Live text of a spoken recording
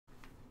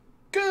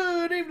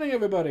Good evening,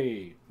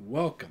 everybody!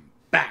 Welcome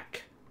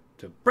back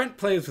to Brent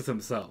Plays With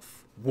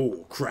Himself,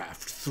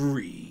 Warcraft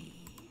 3.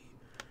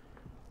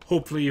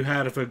 Hopefully you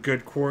had a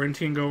good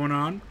quarantine going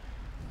on.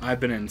 I've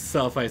been in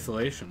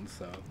self-isolation,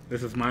 so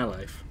this is my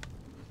life.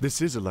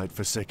 This is a light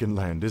forsaken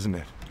land, isn't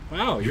it?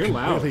 Wow, You you're can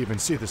loud. barely even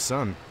see the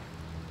sun.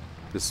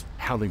 This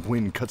howling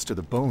wind cuts to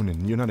the bone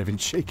and you're not even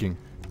shaking.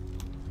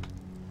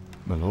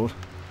 My lord,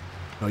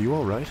 are you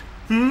all right?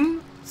 Sorry, I was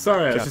just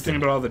Captain, thinking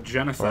about all the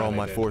genocide Are all I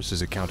my did.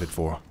 forces accounted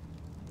for?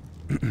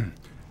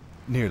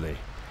 Nearly.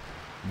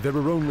 There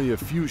are only a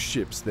few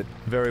ships that...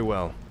 Very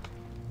well.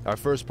 Our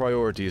first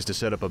priority is to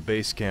set up a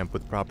base camp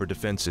with proper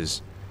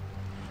defenses.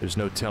 There's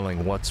no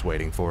telling what's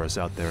waiting for us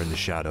out there in the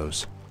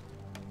shadows.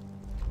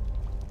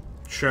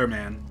 Sure,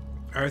 man.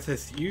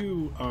 Arthas,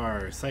 you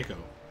are psycho.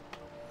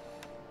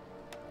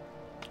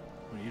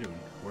 What are you doing?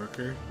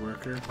 Worker,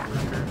 worker,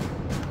 worker.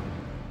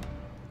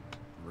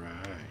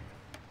 Right.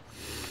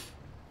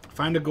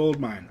 Find a gold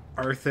mine.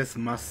 Arthas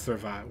must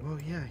survive. Well,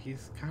 yeah,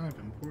 he's kind of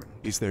important.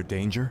 Is there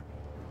danger?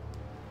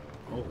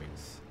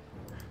 Always.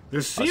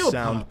 There's A seal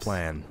sound pops.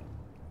 plan.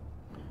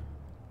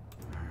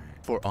 Alright,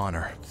 For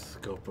honor.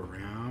 scope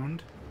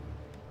around.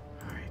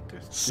 Alright,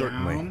 there's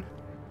Certainly. down.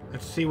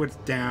 Let's see what's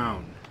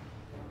down.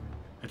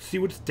 Let's see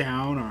what's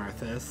down,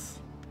 Arthas.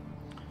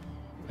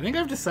 I think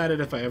I've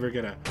decided if I ever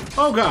get a...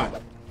 Oh,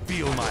 God!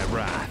 Feel my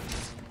wrath.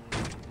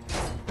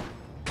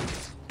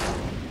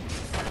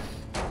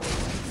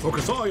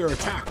 Focus all your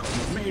attack on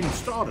the main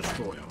Star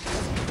Destroyer.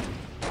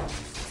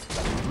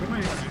 What am I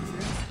attacking?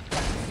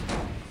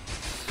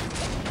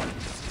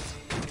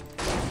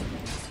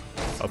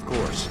 Of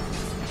course.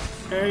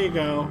 There you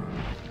go.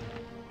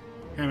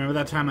 Hey, remember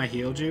that time I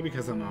healed you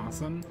because I'm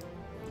awesome?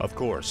 Of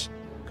course.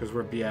 Because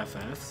we're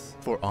BFFs?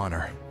 For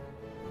honor.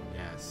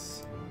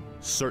 Yes.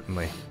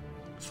 Certainly.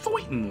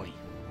 Certainly.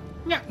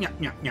 Yeah, yeah,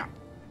 yeah, yeah.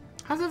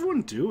 How's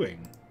everyone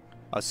doing?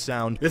 A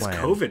sound This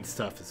plan. COVID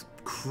stuff is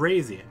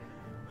crazy.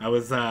 I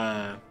was,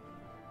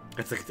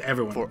 it's like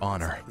everyone. For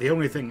honor. The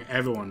only thing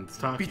everyone's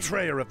talking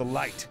Betrayer of the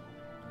light.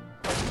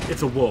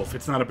 It's a wolf.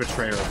 It's not a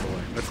betrayer of the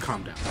light. Let's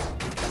calm down.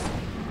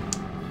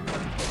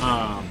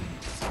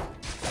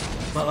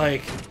 But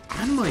like,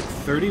 I'm like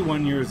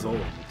 31 years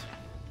old.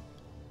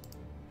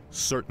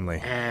 Certainly.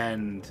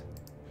 And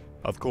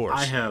Of course.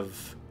 I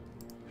have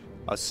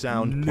A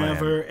sound plan.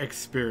 never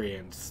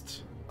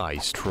experienced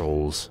Ice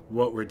trolls.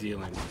 what we're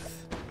dealing with.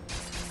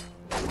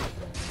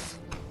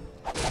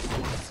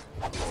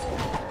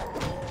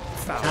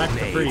 Attack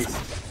the priest.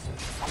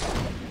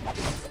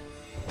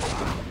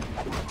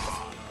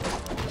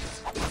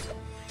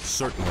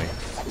 Certainly.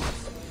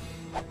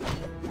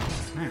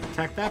 Man,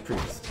 attack that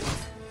priest.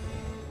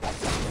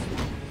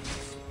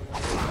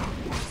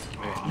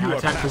 Okay, You now are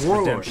attack past the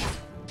warlord. redemption.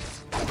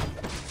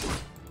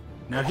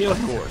 Now heal Of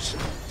him. course.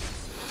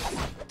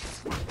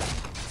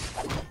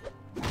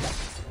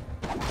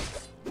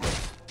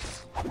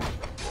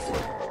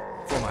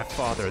 For my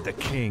father, the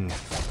king.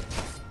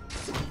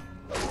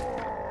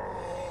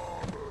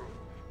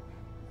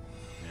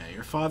 Yeah,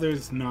 your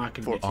father's not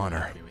going to For be too honor.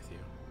 happy with you.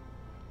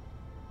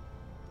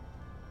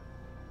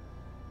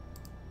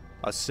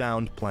 A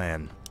sound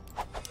plan.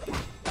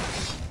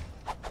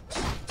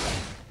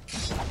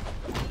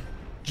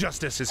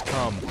 Justice has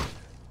come.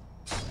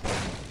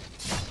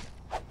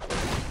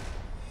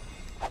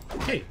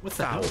 Hey, what's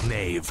that? Foul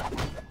knave.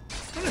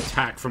 An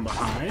attack from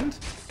behind.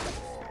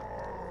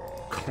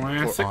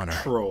 Classic honor.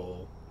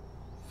 troll.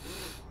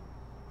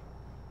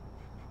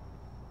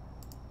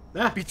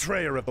 Ah,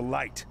 Betrayer of the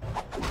light.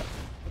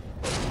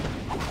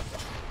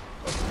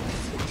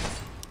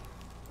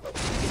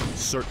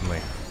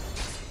 Certainly.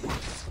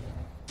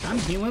 I'm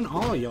healing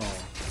all y'all.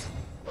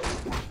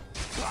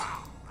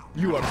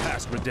 You are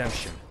past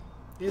redemption.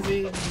 Is he?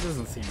 He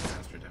doesn't seem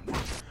past redemption.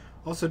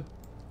 Also,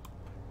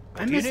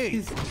 I do you miss need?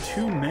 these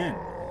two men.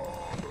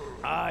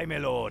 Aye, my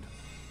lord.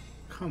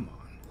 Come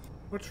on.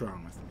 What's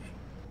wrong with me?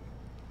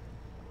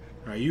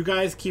 Alright, you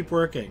guys keep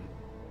working.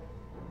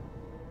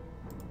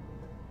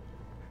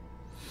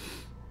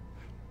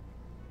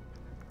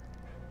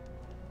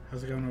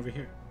 How's it going over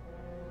here?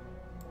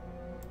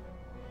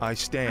 I How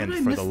stand did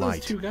I for miss the those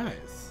light. two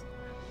guys?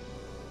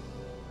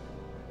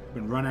 I've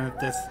been running at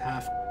this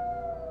half...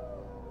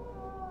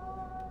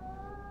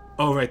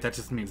 Oh, right, that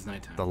just means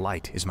nighttime. The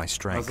light is my I was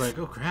strength. like,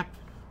 oh crap.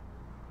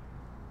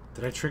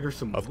 Did I trigger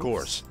some Of wolves?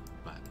 course.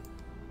 But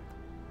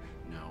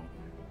no,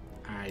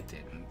 I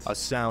didn't. A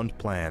sound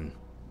plan.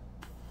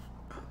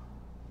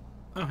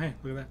 Oh, hey,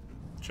 look at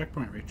that.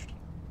 Checkpoint reached.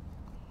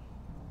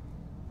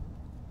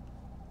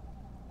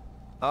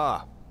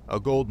 Ah, a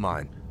gold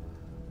mine.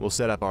 We'll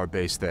set up our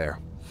base there.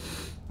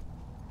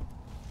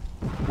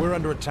 We're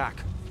under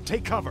attack.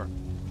 Take cover.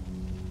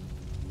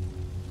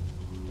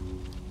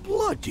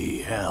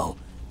 Bloody hell.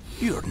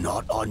 You're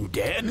not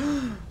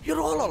undead.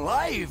 You're all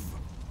alive.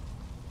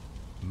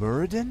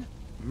 Muradin?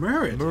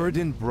 Murid.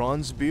 Muradin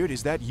Bronzebeard,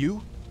 is that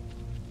you?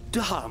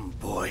 Damn,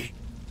 boy.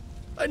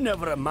 I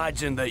never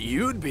imagined that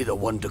you'd be the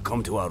one to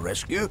come to our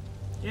rescue.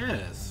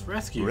 Yes,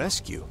 rescue.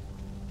 Rescue?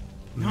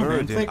 No,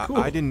 man, Muradin, play cool.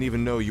 I didn't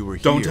even know you were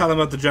here. Don't tell him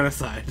about the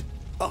genocide.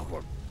 Oh,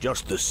 well,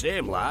 just the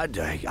same, lad.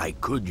 I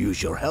could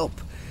use your help.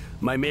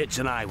 My mates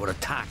and I were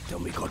attacked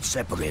and we got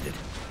separated.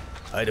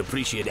 I'd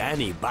appreciate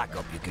any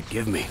backup you could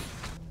give me.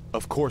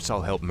 Of course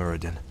I'll help,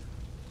 Muradin.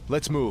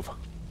 Let's move.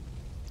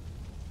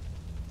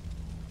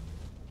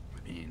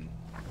 I mean,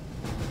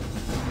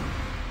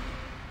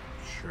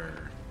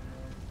 sure.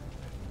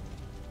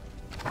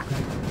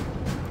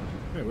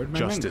 Wait, where'd my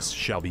Justice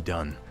shall be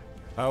done.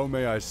 How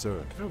may I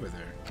serve? Get over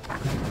there.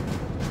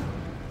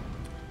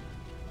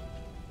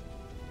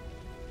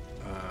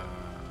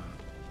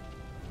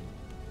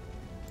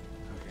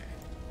 Okay.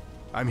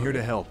 I'm here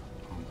to help.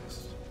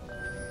 Almost.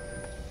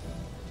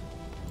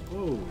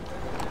 Whoa.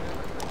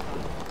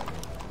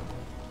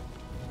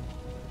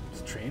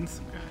 Let's train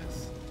some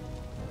guys.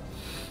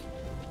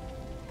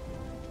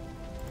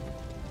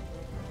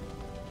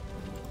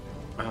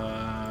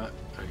 Okay.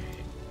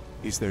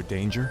 Is there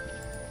danger?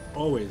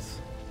 Always.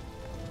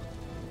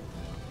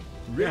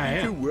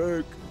 Ready to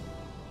work.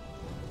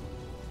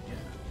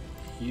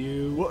 Yeah.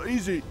 You What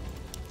is it?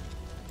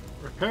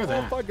 repair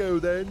that. Off I go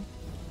then.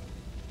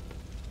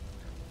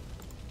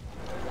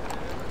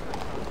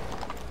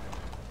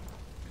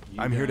 You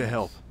I'm here to guys-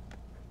 help.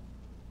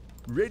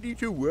 Ready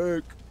to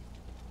work.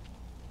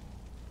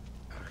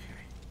 Okay.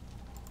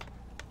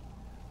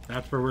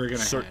 That's where we're gonna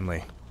head.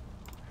 Certainly.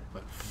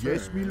 But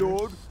Yes, me first-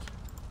 lord.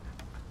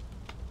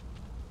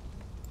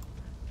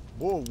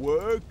 More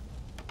work.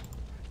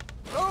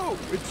 Oh,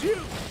 it's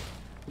you.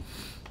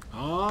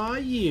 Oh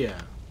yeah.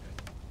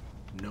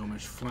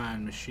 Gnomish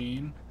flying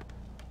machine.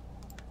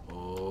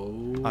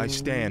 Oh. I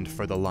stand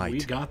for the light. We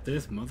got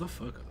this,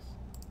 motherfuckers.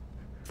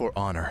 For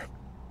honor.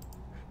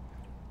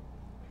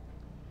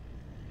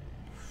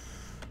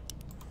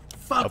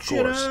 Fuck Of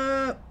shit course.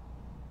 up.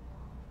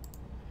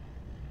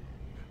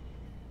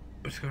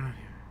 What's going on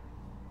here?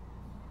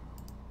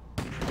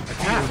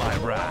 Feel my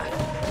wrath.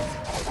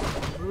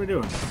 What are we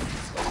doing?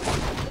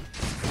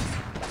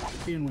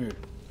 Being weird.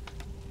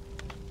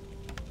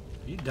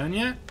 Are you done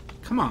yet?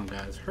 Come on,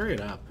 guys, hurry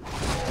it up.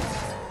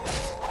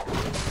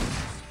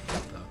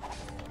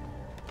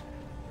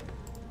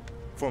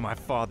 For my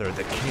father,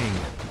 the king.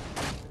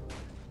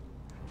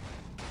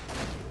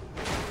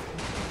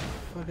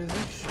 What the fuck is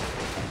this shit?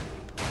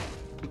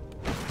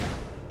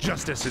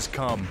 Justice has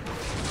come.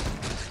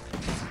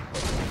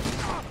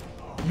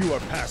 You are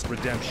past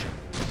redemption.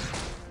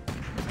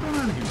 What's going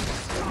on here?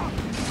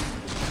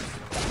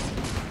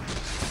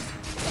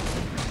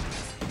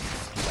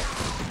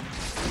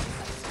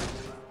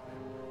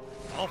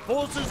 Our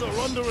forces are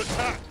under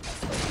attack.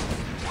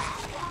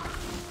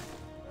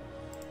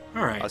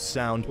 Alright. A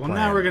sound Well, plan.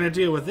 now we're gonna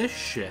deal with this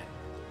shit.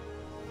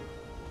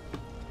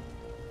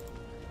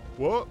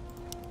 What?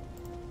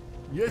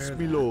 Yes, Repair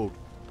me that. lord.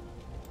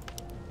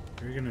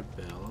 We're gonna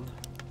build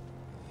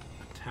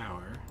a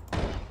tower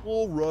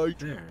All right.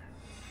 there.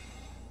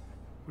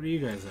 What are you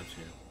guys up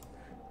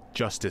to?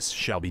 Justice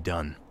shall be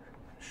done.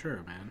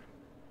 Sure, man.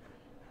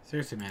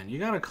 Seriously, man, you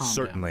gotta calm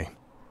Certainly.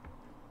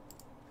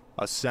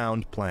 A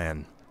sound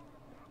plan.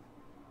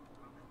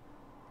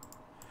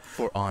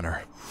 For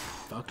honor.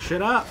 down. Fuck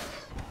shit up.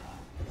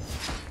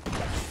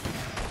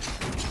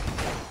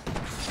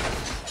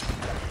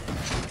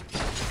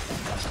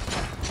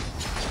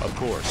 Of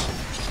course.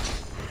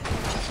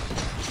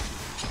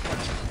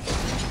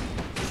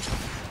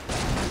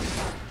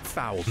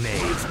 Foul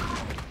knave.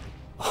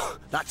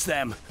 That's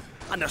them.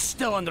 And they're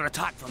still under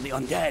attack from the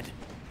undead.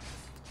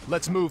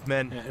 Let's move,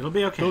 men. Yeah, it'll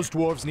be okay. Those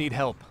dwarves need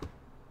help.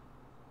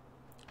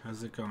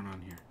 How's it going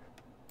on here?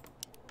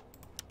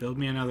 Build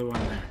me another one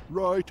there.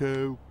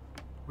 Righto.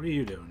 What are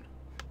you doing?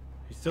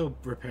 You still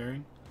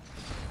repairing?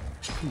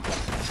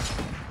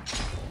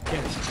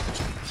 Get it.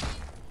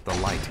 The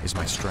light is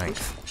my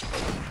strength.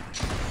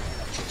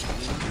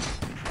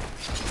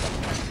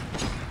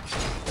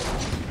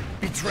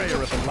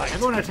 Betrayer of the light.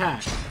 Everyone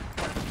attack! Yeah,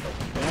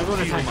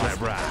 everyone Feel attack my this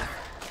guy, wrath.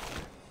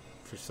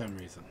 for some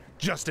reason.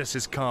 Justice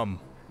has come.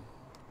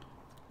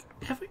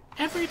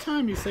 Every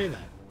time you say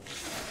that.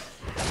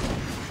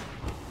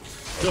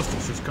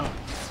 Justice has come.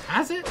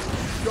 Has it?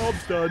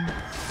 Job's done.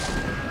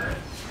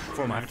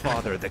 For my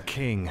father, the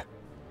king.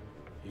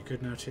 You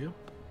good now too?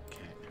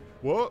 Okay.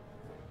 What?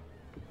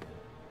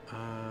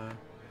 How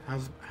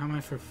am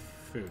I for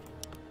food?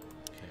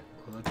 Okay,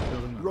 well let's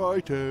build another.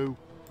 Righto.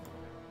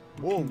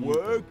 More Can you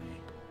work. build me?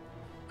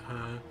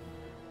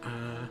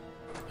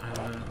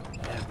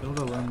 Yeah, build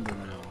a lumber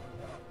mill.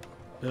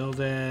 Build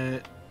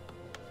it.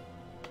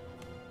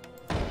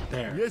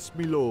 There. Yes,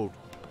 me lord.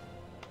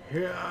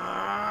 Here.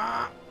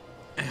 How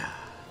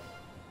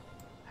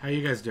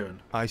you guys doing?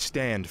 I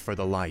stand for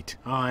the light.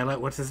 Oh, I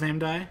let what's his name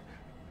die?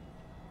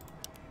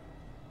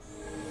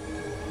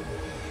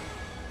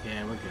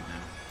 Yeah, we're good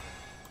now.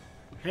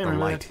 Hey, The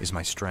remember light that? is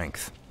my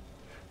strength.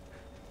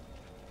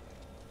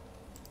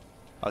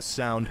 A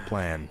sound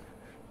plan.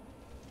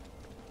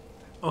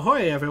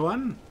 Ahoy,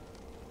 everyone!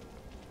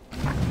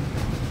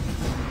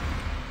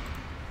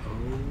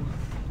 Oh,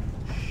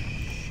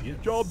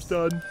 shit. Job's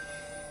done.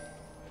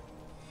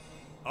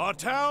 Our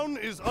town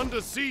is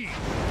under siege.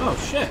 Oh,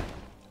 shit.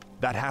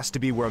 That has to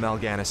be where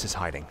Mal'Ganis is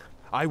hiding.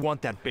 I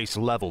want that base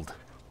leveled.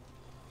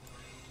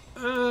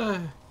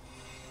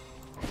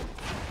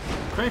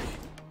 Quick!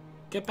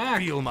 Get back!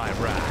 Feel my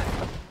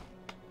wrath.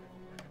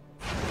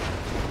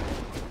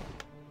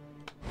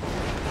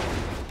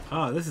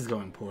 Oh, this is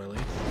going poorly.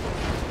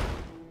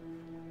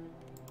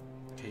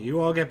 Okay, you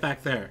all get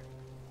back there.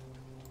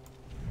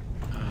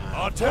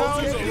 Our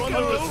towns are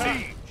under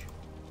siege.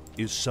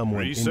 Is someone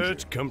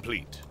Research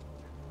complete.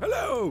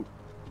 Hello.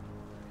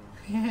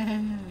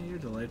 You're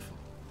delightful.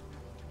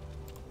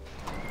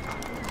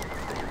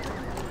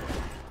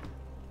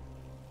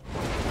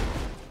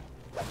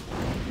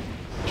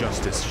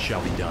 Justice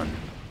shall be done.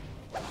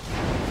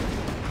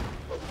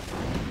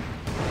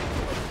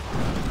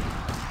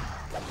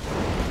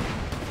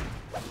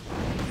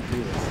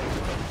 Do this.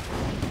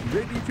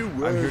 ready to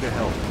work? I'm here to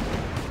help.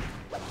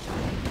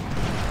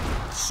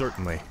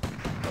 Certainly.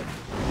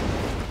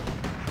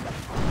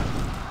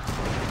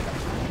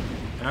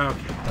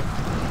 Okay.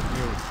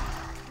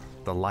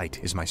 The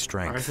light is my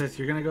strength. Arthas,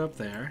 you're gonna go up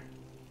there.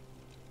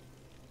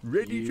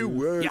 Ready to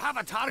work? You have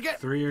a target?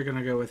 3 are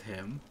gonna go with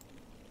him.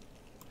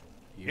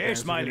 You Yes,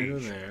 guys my are gonna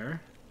liege. go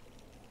there.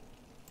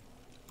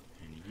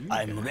 And you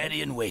I'm guys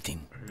ready and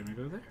waiting. are gonna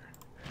go there.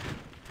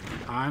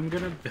 I'm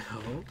gonna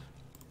build.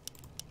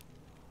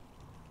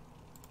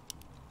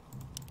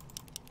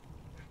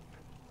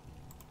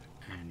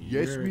 And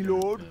Yes, you're me gonna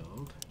lord.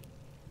 build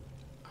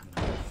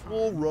another farm.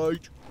 All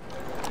right.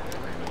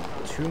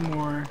 2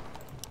 more.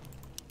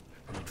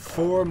 I need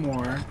 4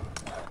 more.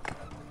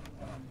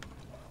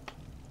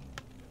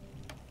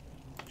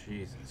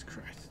 Jesus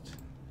Christ.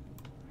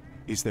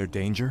 Is there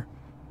danger?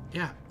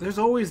 Yeah, there's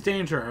always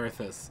danger,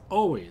 Arthas.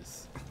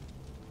 Always.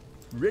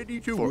 Ready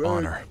to For work?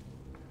 honor.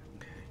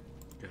 Okay,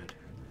 good.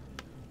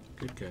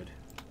 Good, good.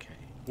 Okay.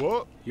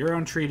 What? You're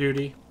on tree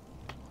duty.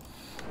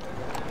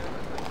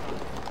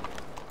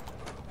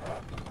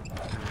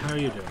 How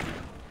you doing?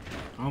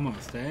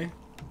 Almost, eh?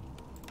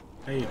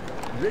 How you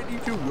doing? Ready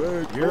to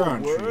work? You're All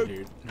on work? tree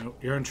duty. No,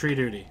 you're on tree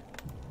duty.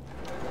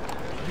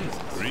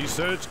 Jesus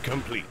Research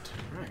complete.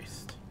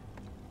 Christ.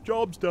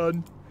 Job's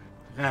done.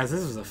 Guys,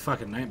 this is a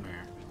fucking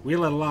nightmare. We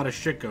let a lot of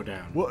shit go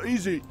down. What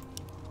is it?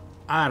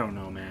 I don't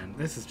know, man.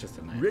 This is just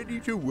a nightmare. Ready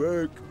to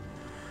work?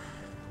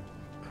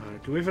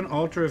 Do we have an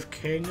altar of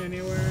king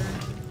anywhere?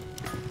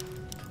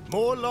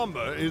 More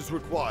lumber is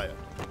required.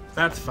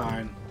 That's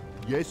fine.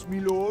 Yes, me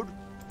lord.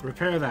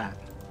 Repair that.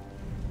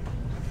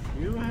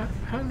 You have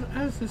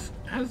how's this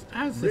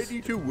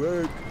Ready to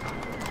work?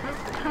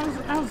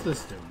 how's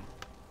this doing?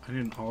 I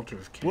need an altar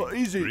of kings. What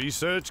is it?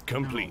 Research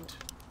complete.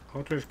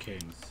 Altar of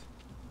kings.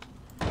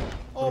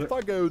 Off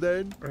I go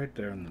then. Right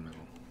there in the middle.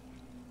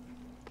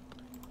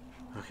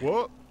 Okay.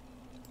 What?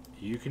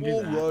 You can do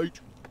All that. right.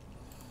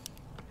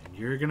 And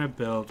you're gonna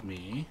build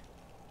me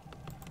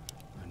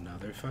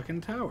another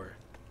fucking tower.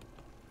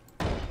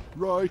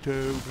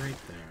 Righto. Right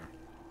there.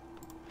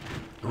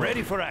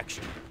 Ready for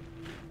action.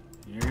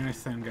 You're gonna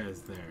send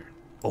guys there.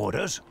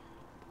 Orders.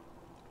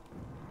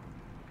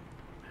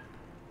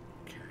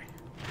 Okay.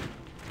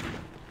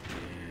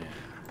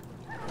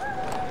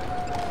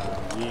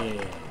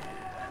 Yeah.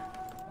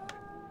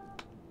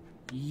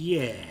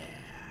 Yeah.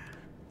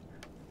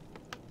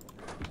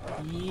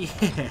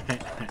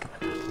 Yeah.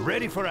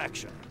 Ready for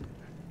action.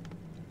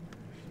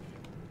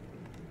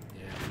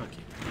 Yeah, fuck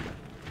you.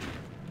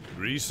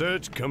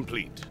 Research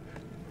complete.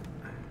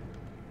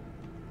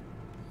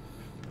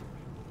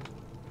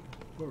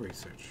 What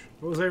research?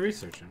 What was I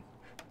researching?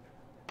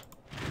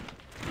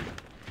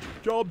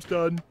 Job's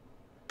done.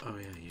 Oh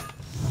yeah, you.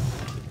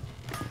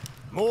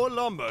 More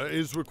lumber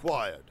is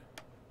required.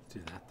 Let's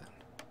do that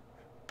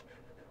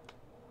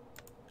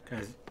then.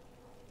 Guys,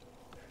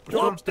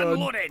 Job's done.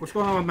 what's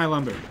going on with my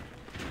lumber?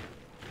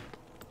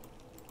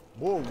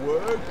 More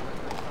work?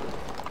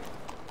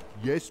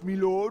 Yes, me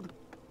lord.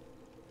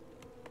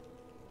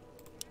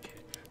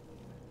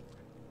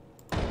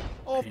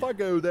 Off I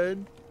go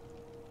then.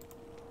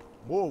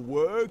 More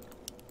work?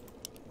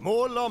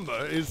 More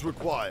lumber is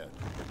required.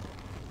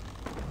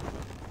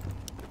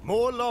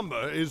 More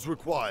lumber is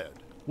required.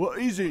 What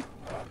is it?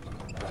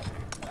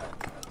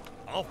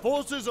 Our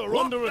forces are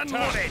under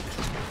attack.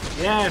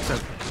 Yeah, it's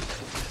okay.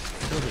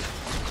 It'll be-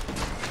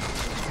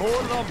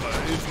 More lumber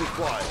is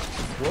required.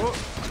 What?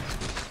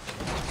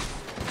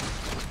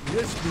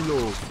 Yes, me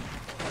lord.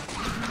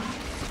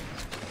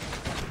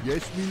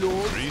 Yes, me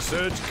lord.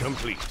 Research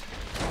complete.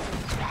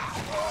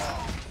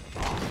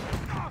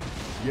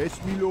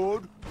 Yes, me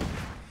lord.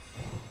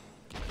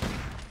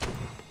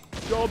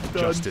 Job's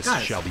done. Justice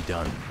Guys. shall be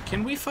done.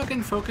 Can we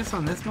fucking focus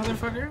on this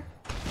motherfucker?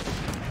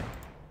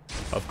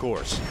 Of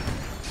course.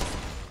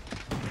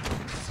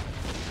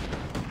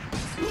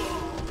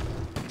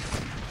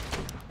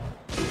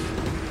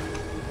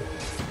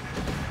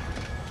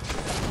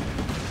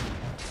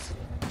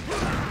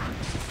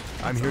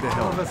 I'm here to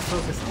All of help. us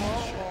focus on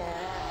this shit.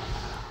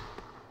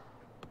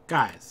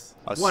 Guys,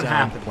 A what sound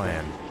happened?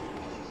 plan.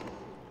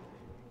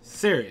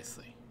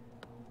 Seriously.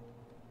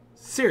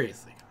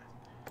 Seriously,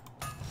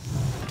 guys.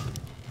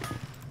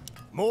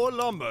 More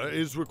lumber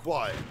is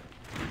required.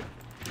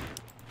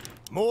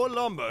 More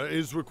lumber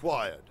is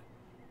required.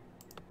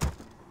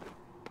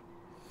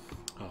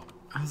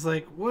 I was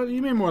like, what do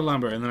you mean more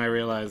lumber? And then I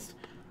realized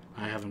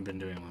I haven't been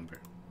doing lumber.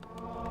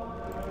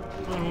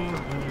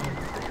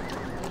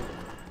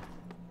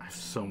 I have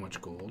so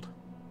much gold.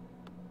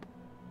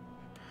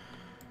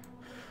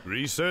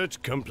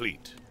 Research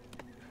complete.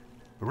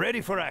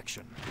 Ready for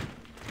action.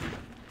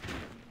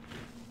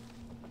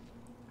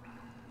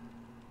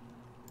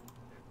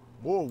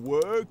 More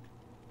work.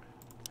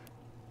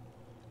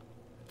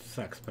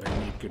 Sucks, but I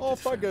need good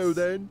Off I go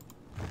then.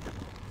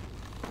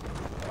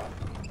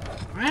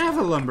 I have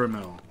a lumber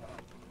mill.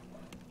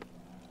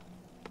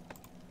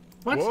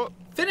 What?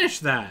 Finish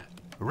that.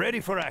 Ready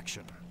for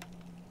action.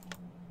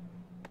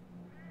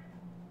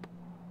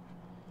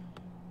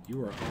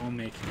 You are all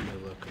making me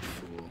look a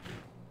fool.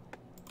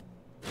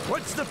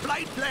 What's the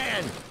flight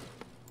plan?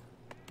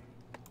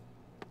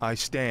 I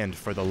stand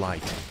for the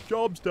light.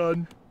 Job's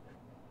done.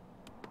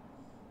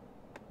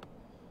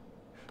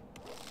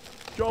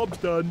 Job's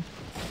done.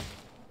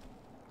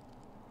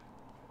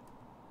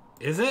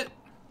 Is it?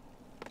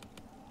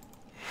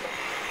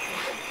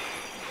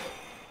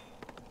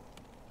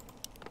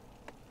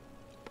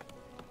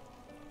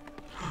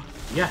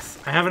 Yes,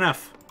 I have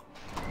enough.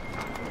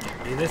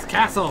 Give me this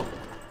castle.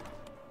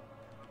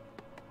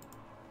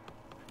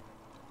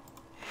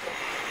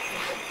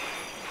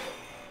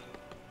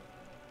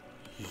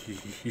 Okay.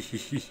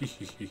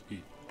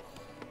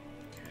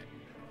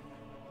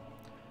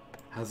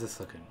 How's this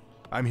looking?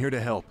 I'm here to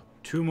help.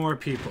 2 more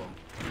people.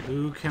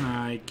 Who can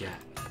I get?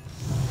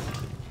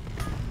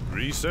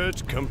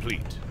 Research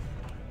complete.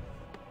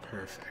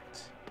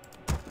 Perfect.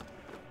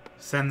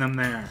 Send them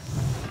there.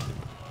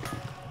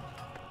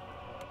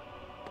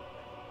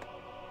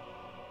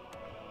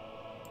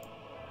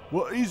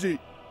 What is it?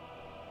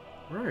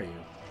 Where are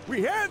you?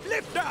 We have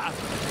liftoff.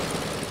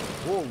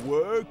 More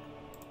work.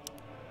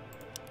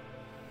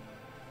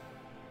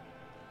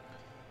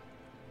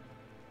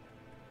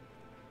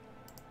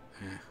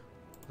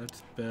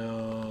 Let's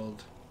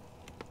build...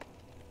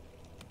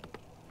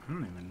 I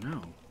don't even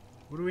know.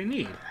 What do we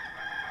need?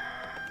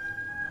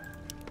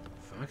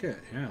 Fuck it.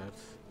 Yeah,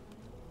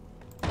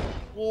 that's...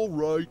 All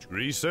right.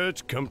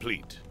 Research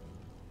complete.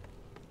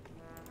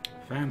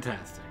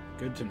 Fantastic.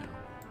 Good to know.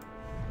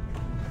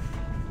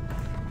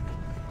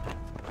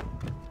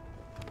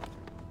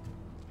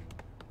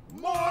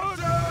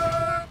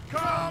 Modern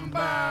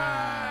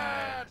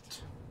combat.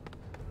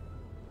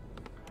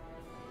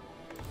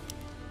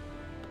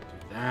 Do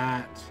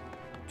that.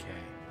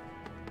 Okay.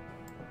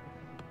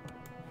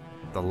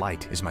 The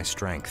light is my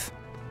strength.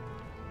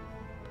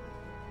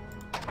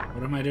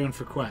 What am I doing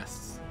for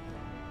quests?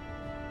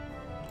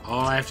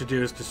 All I have to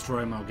do is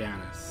destroy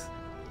Mal'Ganis.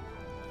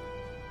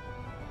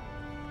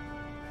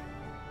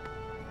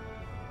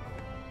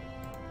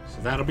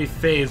 So that'll be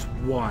phase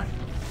 1.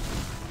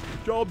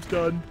 Job's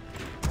done.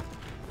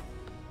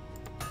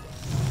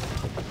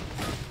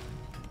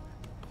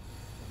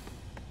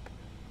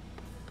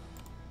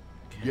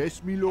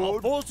 Yes, me lord.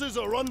 Our forces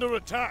are under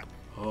attack.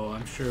 Oh,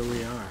 I'm sure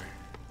we are.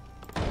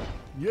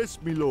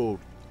 Yes, me lord.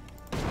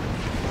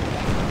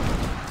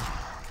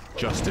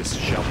 Justice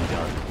shall be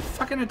done.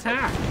 Fucking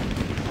attack.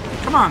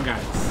 Come on,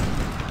 guys.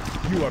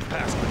 You are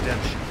past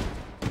redemption.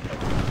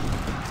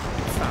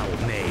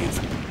 Foul knave.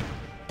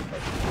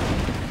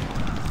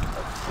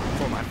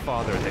 For my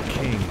father, the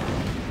king.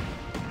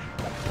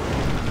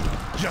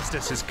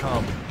 Justice has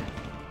come.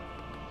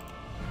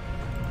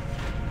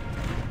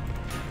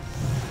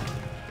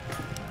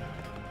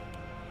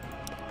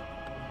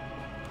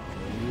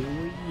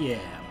 Oh, yeah,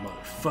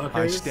 motherfuckers.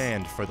 I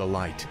stand for the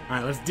light.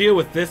 Alright, let's deal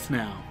with this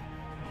now.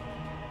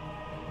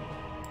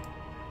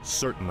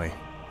 Certainly.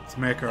 Let's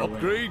make our way.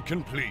 Upgrade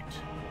complete.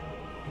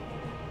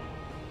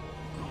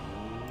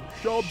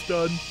 Job's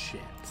done.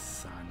 Shit,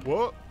 son.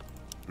 What?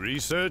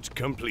 Research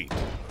complete.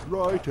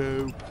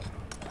 Righto.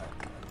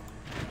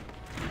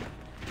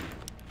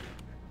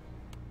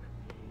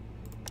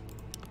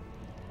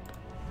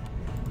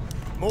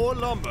 More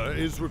lumber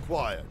is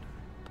required.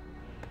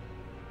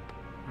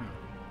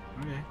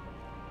 Oh, okay.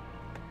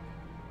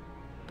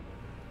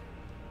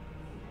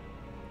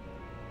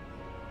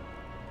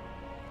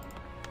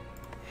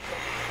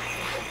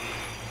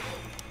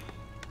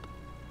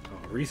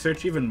 Oh,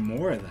 research even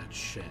more of that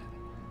shit.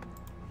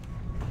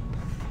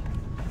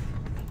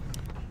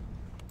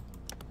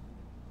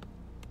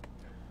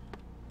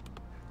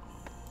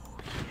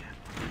 Oh, yeah,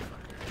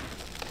 motherfucker.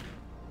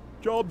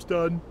 Job's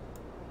done.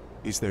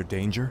 Is there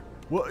danger?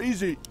 What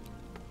is it?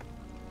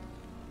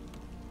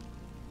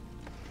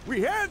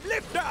 We have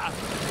liftoff.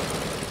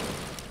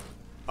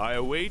 I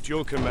await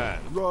your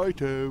command.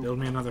 Righto. Build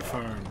me another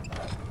farm.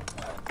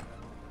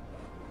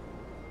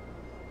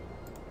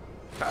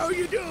 How are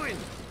you doing?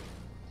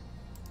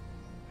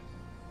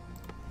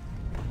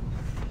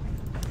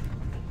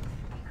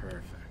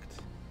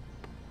 Perfect.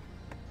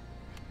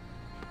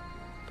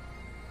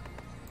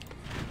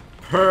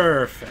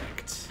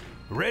 Perfect.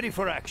 Ready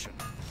for action.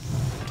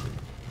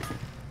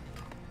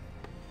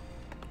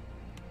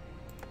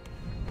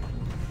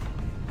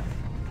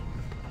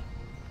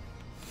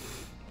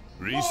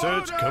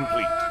 Research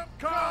complete.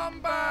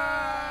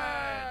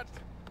 Combat.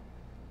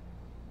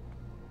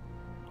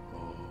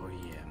 Oh,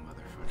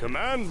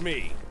 Command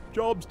me.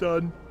 Job's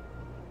done.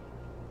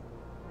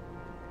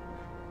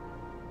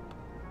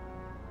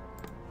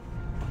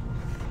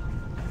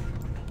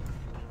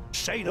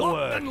 Say the Locked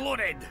word. and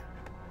loaded.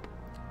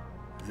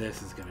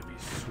 This is gonna be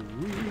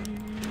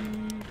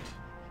sweet.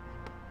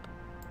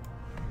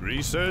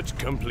 Research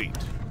complete.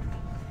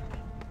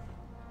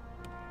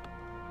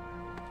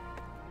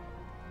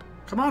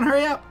 Come on,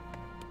 hurry up!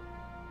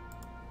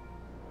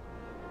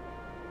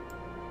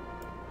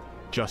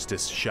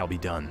 Justice shall be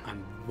done.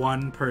 I'm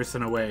one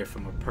person away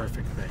from a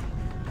perfect thing.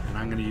 And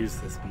I'm gonna use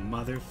this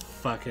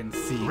motherfucking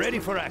siege. Ready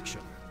for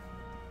action.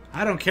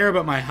 I don't care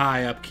about my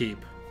high upkeep.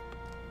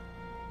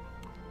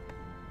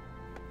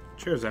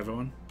 Cheers,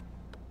 everyone.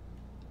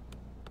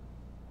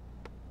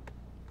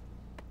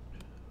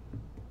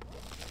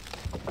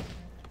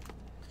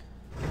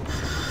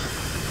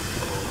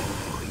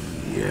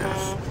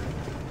 Yes.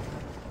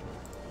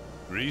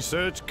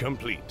 Research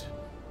complete.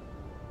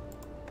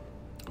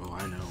 Oh,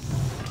 I know.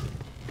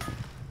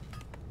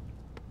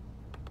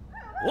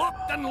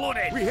 Locked and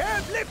loaded. We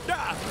have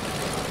liftoff.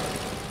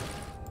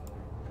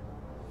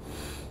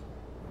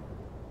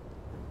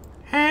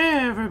 Hey,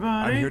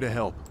 everybody! I'm here to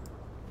help.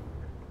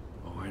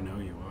 Oh, I know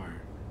you are.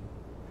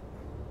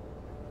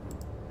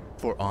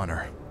 For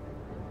honor.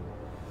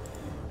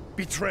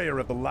 Betrayer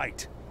of the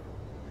light.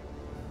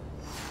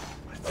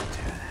 Let's do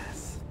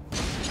this.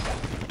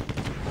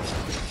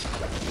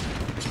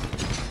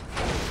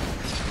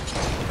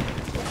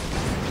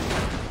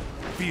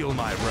 Feel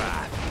my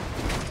wrath.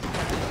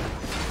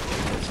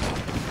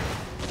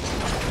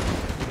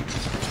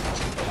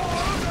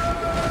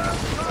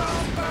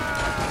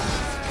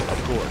 Of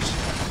course.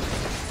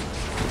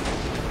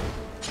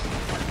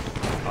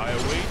 I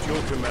await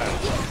your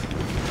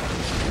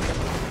command.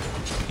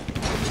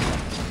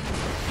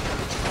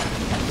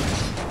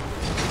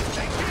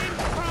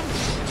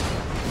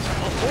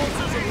 Our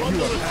forces are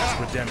under attack.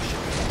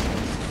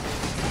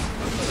 Redemption.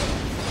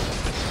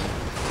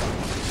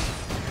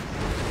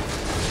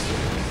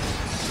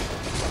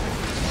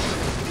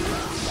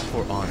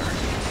 For honor.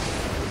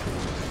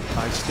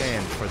 I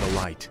stand for the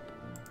light.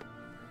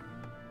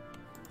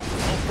 Our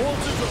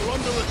forces are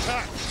under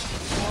attack.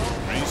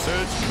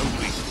 Research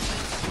complete.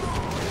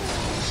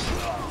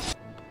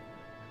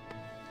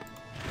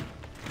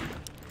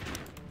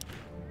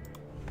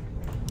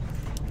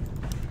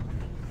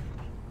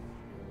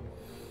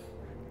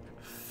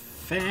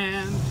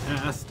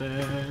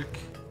 Fantastic.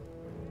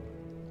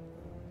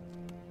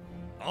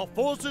 Our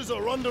forces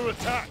are under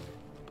attack.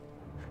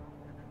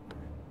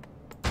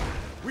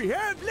 We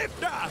have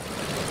liftoff.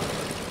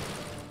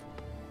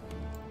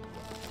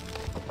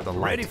 The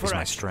light Ready for is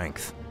my action.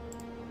 strength.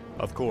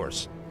 Of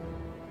course.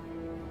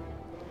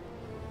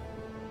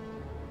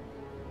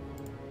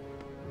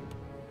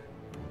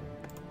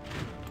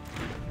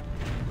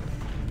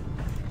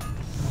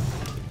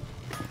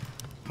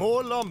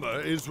 More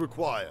lumber is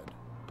required.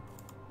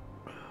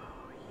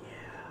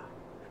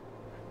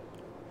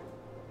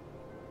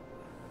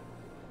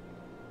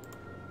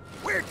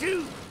 Where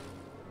to?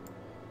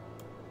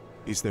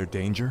 Is there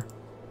danger?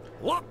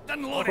 Locked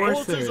and Of loaded.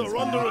 course there Forces is. are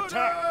under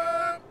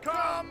attack.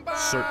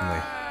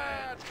 Certainly.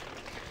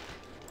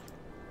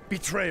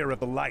 Betrayer of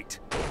the light.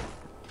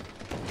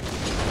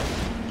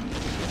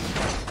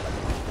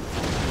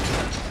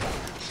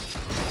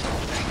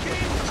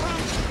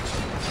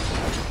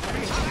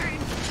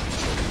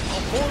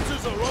 Our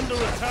forces are under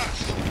attack.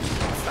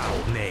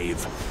 Foul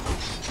knave.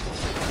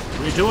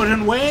 We do it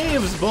in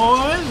waves,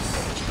 boys!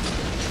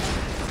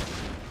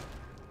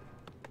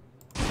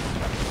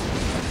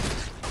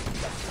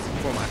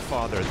 For my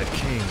father, the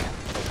king.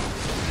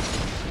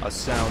 A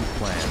sound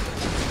plan.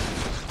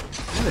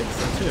 I think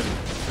so too.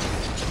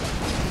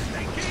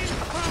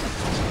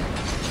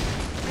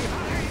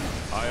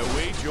 I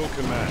await your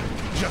command.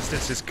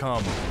 Justice has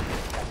come.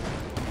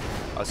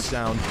 A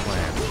sound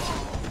plan.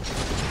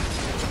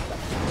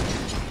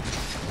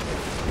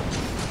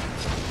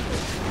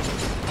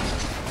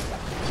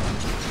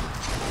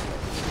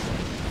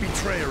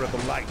 Betrayer of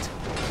the light.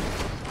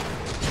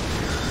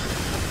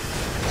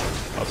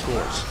 Of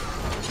course.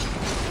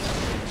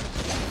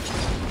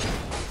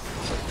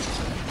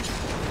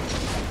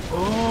 For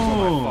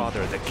my Oh!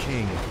 father, the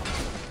king.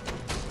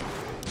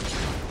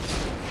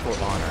 For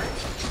honor.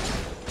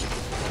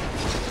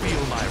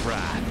 Feel my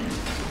wrath.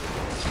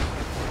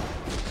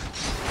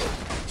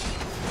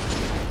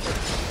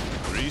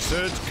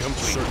 Research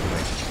complete.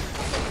 Certainly.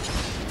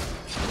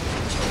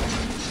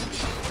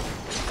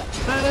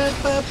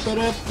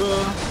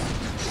 Ba-da-ba-ba-da-ba.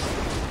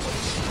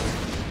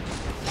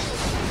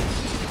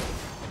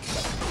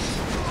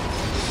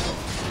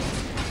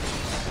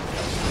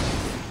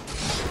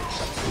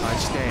 I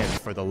stand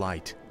for the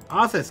light.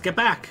 Arthas, get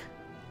back!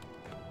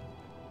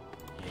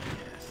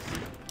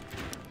 Yes.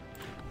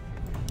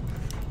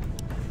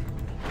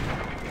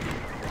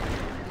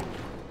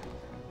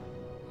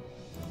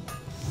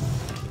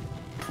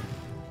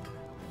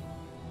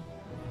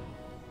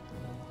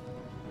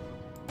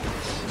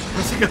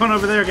 How's it going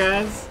over there,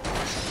 guys?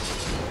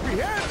 We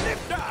have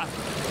liftoff.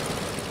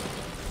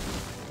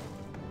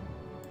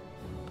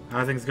 How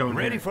are things going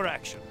Ready here? for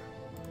action.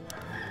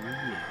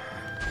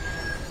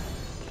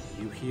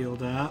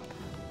 healed up.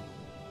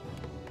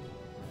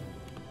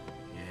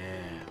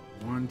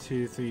 Yeah. 1,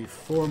 2, 3,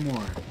 4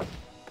 more.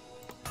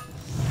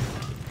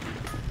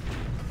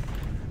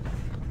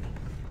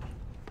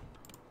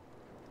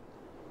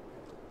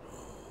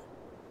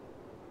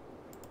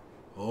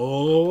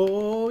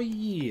 Oh,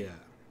 yeah.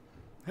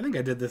 I think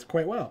I did this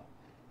quite well.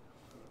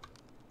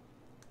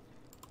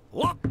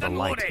 The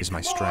light is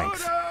my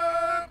strength.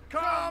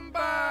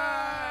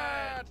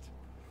 Combat!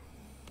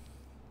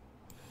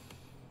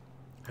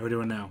 How are we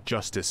doing now?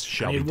 Justice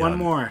shall I be need done. one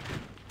more.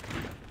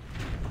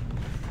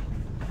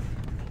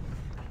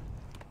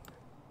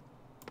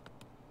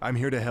 I'm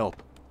here to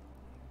help.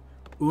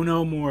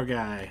 Uno more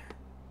guy.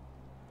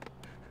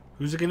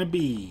 Who's it gonna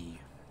be?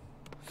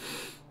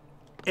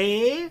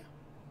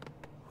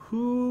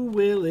 Who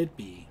will it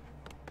be?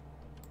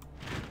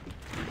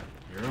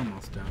 You're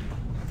almost done.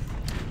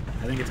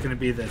 I think it's gonna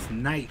be this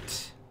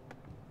knight.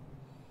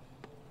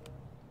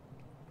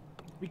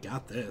 We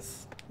got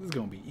this. This is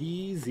gonna be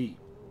easy.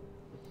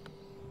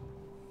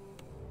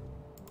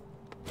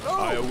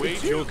 I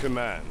await your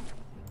command.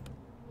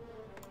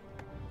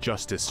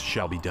 Justice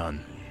shall be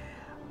done.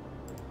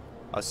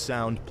 A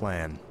sound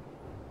plan.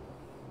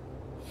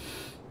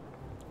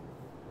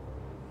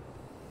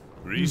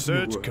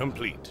 Research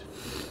complete.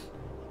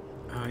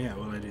 Oh yeah,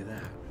 will I do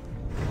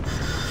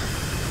that?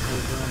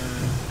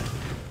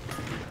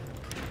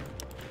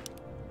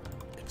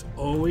 It's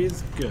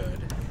always good,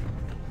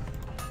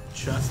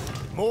 just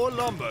More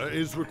lumber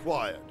is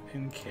required.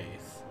 in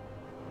case,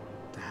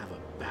 to have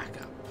a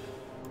backup.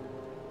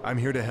 I'm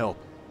here to help.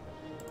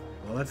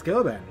 Well, let's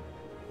go then.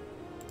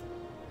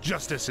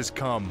 Justice has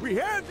come. We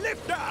have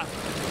liftoff!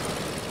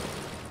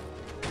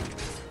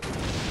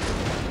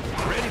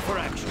 Ready for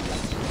action.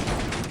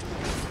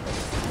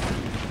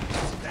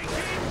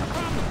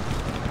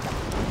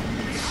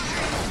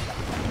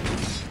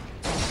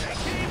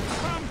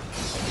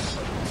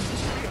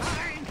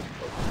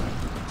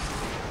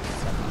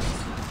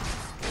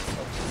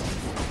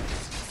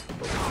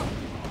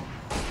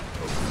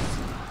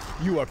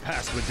 You are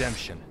past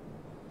redemption.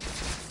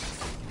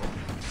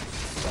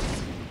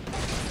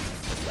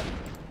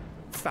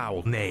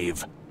 Foul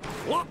knave.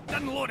 Locked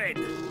and loaded.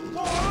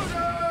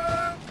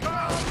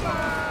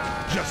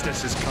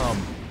 Justice has come.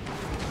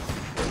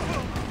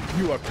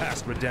 You are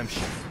past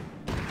redemption.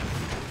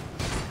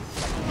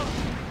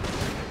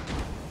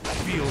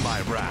 Feel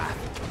my wrath.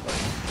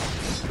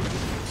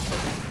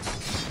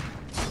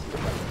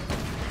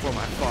 For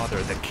my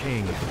father, the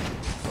king.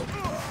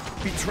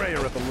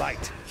 Betrayer of the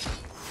light.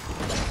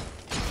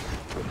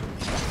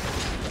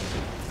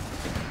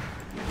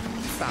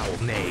 Foul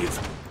knave.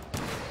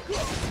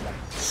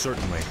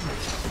 Certainly.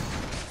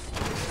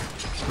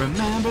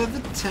 Remember the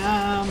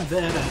time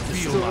that I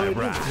Feel my destroyed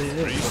wrath.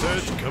 this.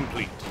 Research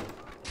complete.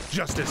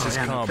 Justice Oh, has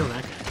yeah, no, come. kill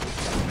that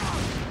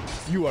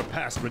guy. You are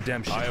past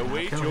redemption. I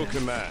await Kill your him.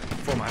 command.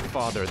 For my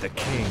father, the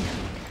king.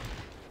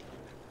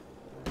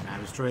 I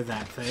destroy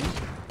that thing.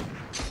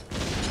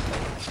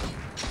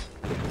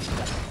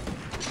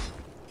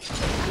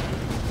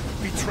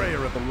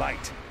 Betrayer of the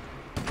light.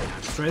 I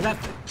destroy that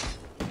thing.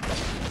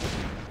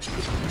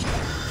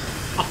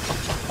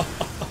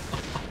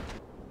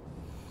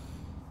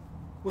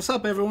 What's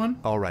up, everyone?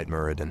 All right,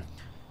 Muradin.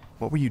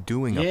 What were you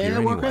doing up here Yeah,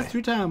 anyway? Warcraft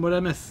 3 time. What'd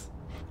I miss?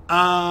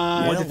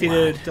 I Well,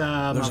 defeated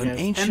lad, there's an Malgus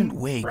ancient and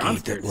waygate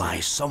Bronze that Beard.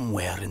 lies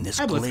somewhere in this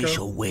Hi, Blitz,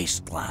 glacial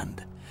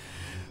wasteland.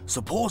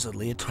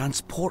 Supposedly, it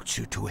transports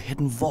you to a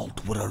hidden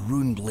vault where a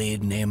rune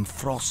blade named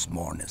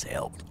Frostmourne is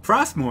held.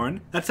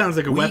 Frostmourne? That sounds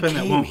like a We weapon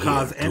that came won't here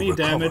cause to any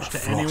recover damage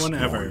to anyone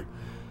Frostmourne, ever.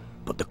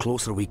 But the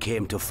closer we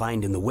came to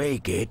finding the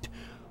waygate,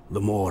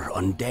 the more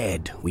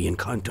undead we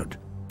encountered.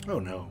 Oh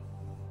no.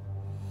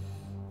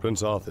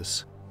 Prince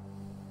Arthas,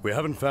 we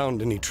haven't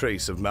found any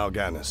trace of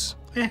Mal'Ganis.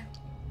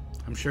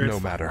 I'm sure it's No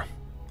fine. matter.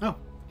 Oh,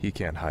 He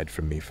can't hide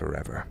from me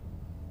forever.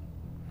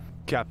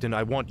 Captain,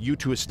 I want you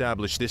to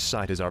establish this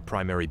site as our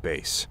primary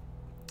base.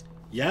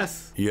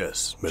 yes.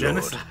 Yes, my lord.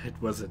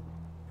 Genocide was a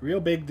real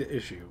big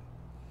issue.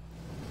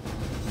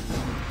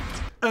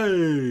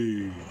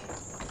 Hey.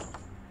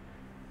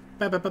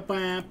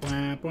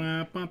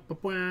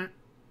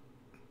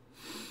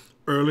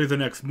 Early the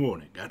next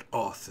morning at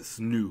Arthas'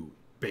 new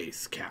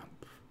base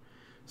camp.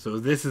 So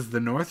this is the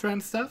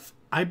Northrend stuff?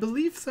 I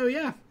believe so,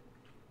 yeah.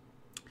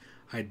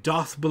 I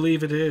doth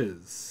believe it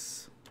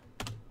is.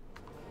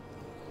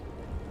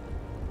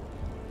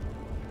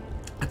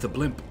 It's a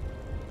blimp.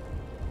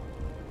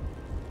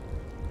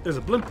 There's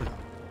a blimp.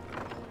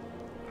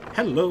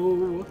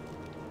 Hello.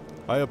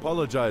 I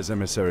apologize,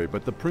 emissary,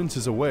 but the prince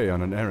is away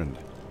on an errand.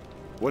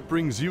 What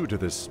brings you to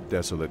this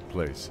desolate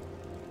place?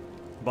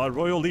 By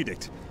royal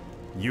edict,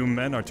 you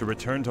men are to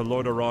return to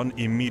Lordaeron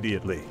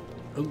immediately.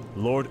 Oh.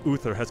 Lord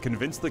Uther has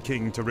convinced the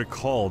king to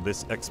recall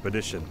this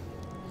expedition.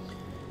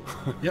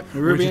 Yep,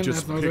 Would you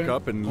just pick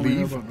up and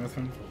leave?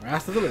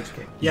 Ask the village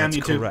king. Yeah, That's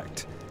me too.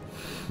 correct.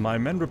 My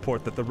men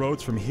report that the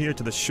roads from here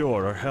to the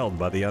shore are held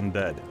by the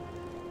undead.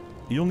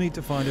 You'll need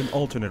to find an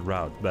alternate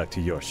route back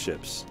to your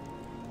ships.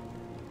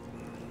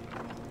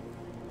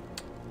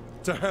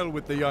 To hell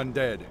with the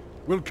undead.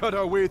 We'll cut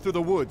our way through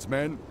the woods,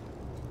 men.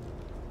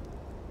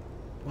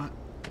 What?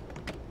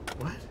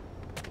 What?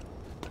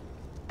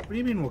 What do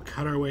you mean we'll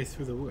cut our way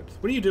through the woods?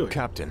 What are you doing?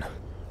 Captain,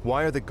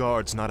 why are the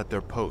guards not at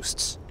their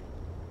posts?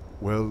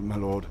 Well, my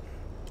lord,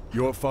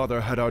 your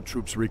father had our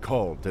troops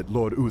recalled at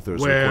Lord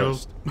Uther's Well.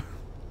 request.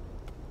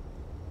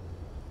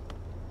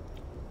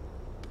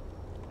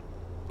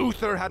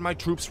 Uther had my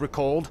troops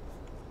recalled?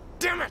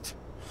 Damn it!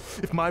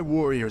 If my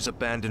warriors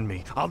abandon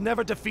me, I'll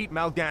never defeat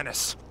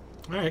Mal'Ganis.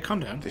 Alright, calm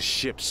down. The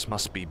ships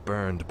must be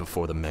burned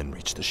before the men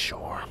reach the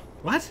shore.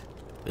 What?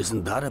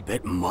 Isn't that a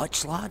bit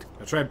much, lad?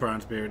 That's right,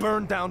 Bronzebeard.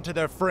 Burned down to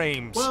their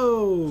frames.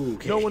 Whoa!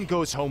 Okay. No one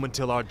goes home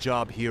until our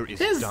job here is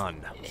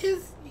done.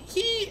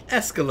 He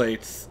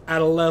escalates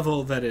at a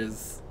level that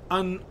is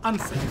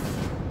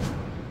unsafe.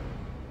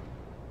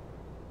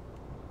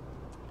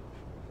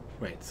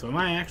 Wait, so am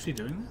I actually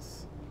doing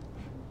this?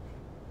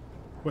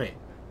 Wait.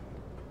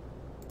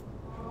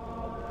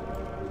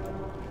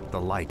 The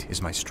light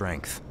is my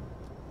strength.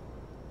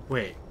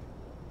 Wait.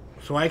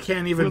 So I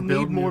can't even We'll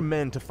build need more new...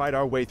 men to fight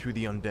our way through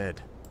the undead.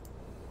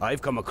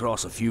 I've come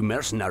across a few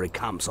mercenary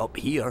camps up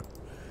here.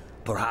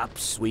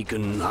 Perhaps we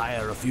can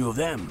hire a few of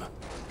them.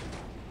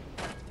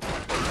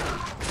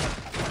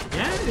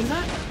 Yeah,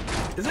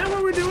 is that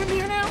what we're doing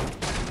here now?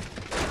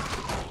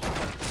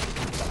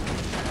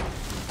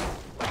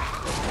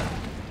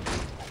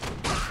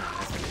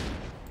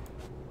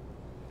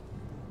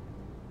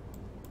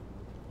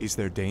 Is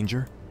there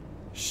danger?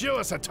 Show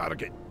us a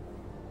target.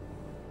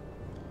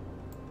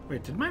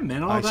 Wait, did my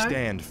men all I die?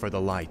 stand for the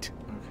light.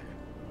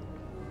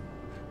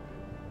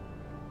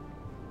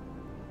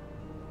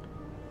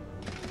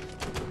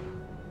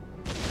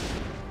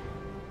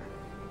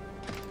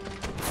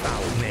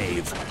 Foul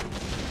knave.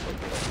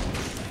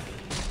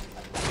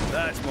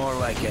 That's more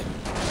like it.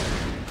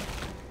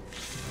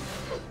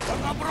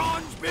 The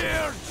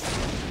Bronzebeards!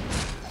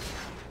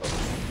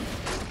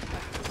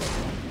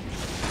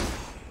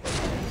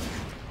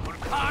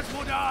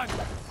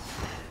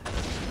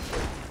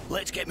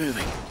 Let's get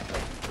moving.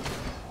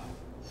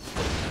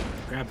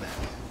 Grab that.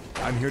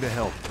 I'm here to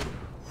help.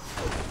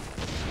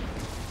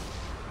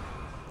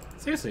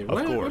 Seriously, Of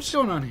what's course.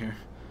 going on here?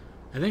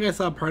 I think I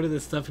saw part of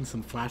this stuff in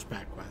some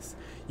flashback quests.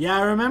 Yeah,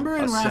 I remember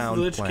in A Wrath of sound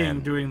the Lich King plan.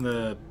 doing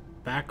the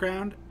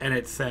background, and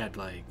it said,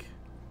 like...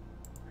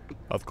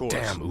 Of course.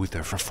 Damn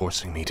Uther for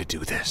forcing me to do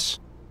this.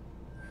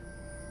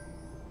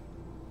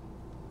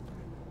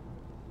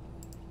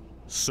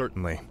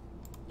 Certainly.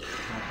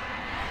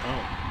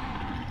 Oh.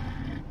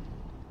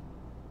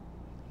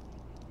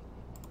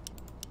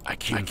 I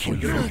came for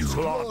your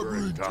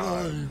slaughtering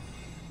time.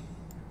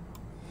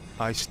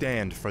 I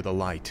stand for the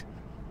light.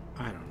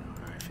 I don't know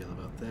how I feel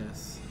about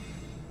this.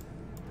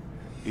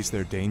 Is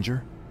there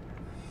danger?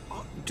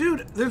 Oh,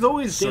 dude, there's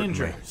always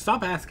danger. Certainly.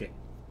 Stop asking.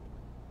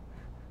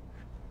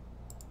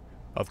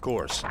 Of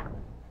course.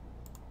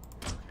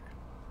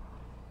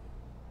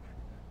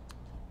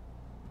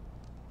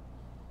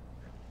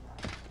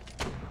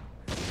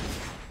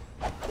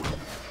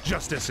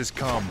 Justice has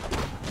come.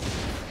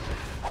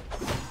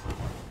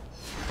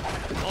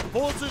 Our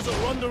forces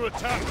are under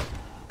attack.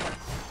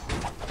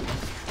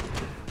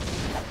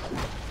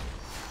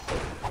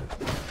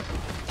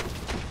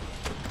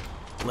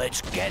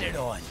 Let's get it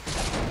on.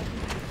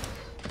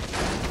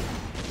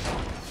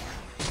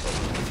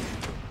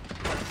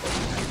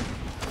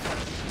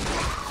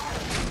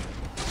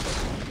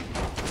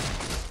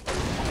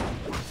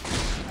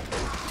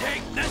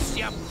 Take this,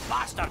 you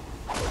bastard!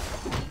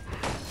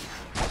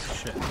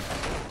 Shit.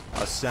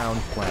 A sound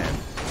plan.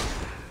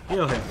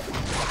 Heal him.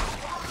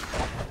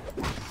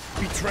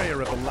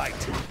 Betrayer of the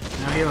light.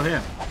 Now heal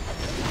him.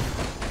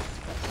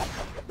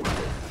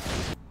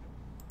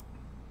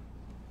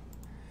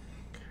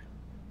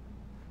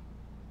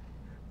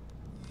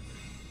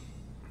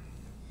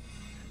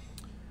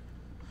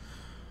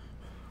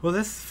 Well,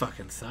 this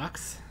fucking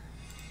sucks.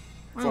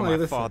 I For don't my like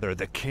this. father,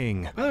 the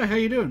king. By the way, how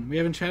you doing? We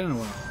haven't chatted in a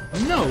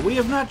while. No, we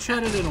have not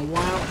chatted in a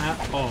while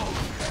at all.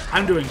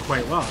 I'm doing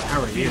quite well. How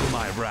are you? Feel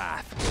my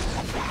wrath.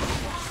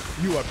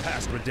 You are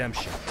past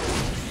redemption.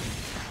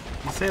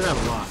 You say that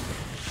a lot.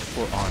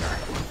 For honor.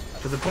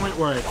 To the point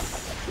where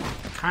it's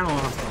kind of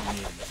lost on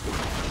me.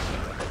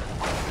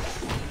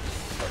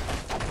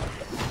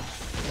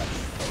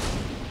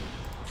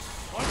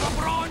 On the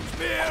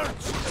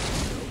Bronzebeards!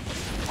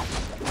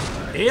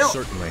 Heal!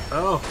 Certainly.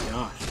 Oh,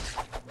 gosh.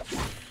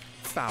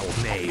 Foul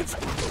knave.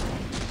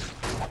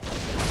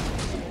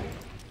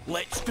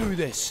 Let's do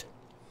this.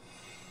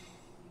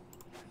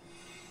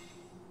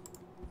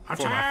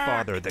 For my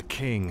father, the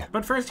king.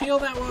 But first heal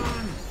that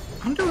one.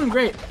 I'm doing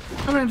great.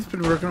 I mean, I've just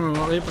been working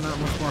remotely, but not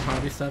much more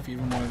hobby stuff,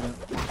 even more than...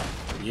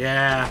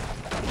 Yeah,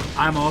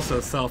 I'm also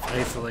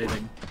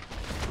self-isolating.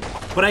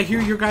 But I hear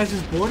your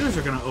guys' borders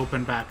are going to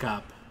open back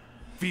up.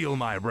 Feel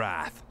my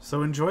wrath.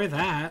 So enjoy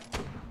that.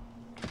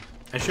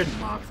 I shouldn't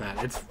mock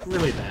that. It's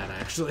really bad,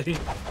 actually.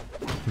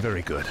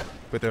 Very good.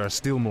 But there are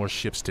still more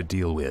ships to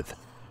deal with.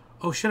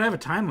 Oh, shit, I have a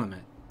time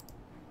limit.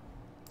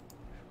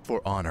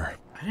 For honor.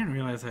 I didn't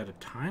realize I had a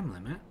time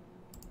limit.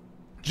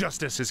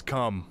 Justice has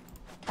come.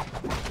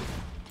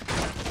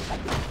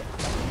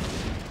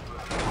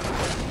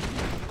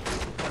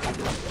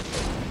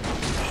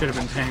 Should have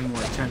been paying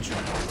more attention.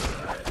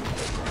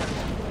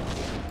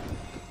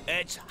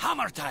 It's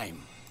hammer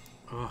time.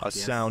 Oh, A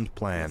sound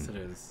plan. Yes, it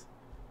is.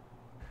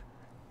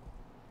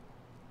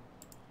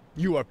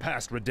 You are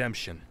past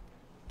redemption.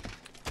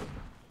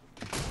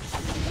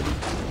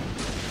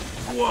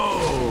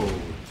 Whoa!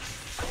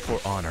 For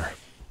honor.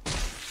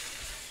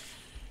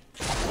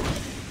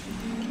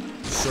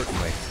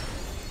 Certainly.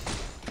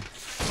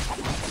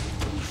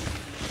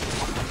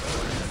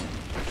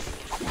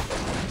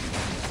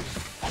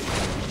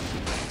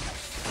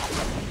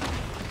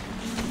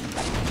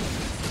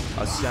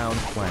 A sound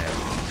plan.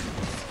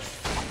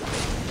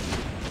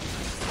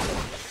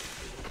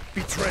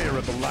 Betrayer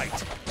of the light.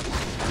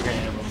 Okay,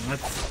 everyone,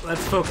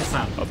 let's focus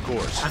up. Of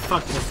course. I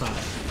fucked this up.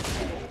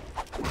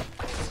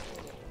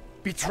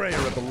 Betrayer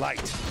of the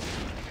light.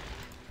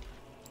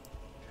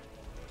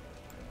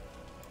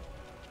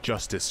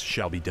 Justice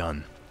shall be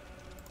done.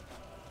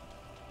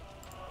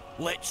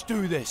 Let's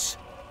do this.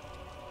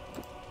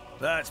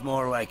 That's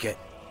more like it.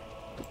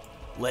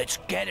 Let's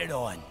get it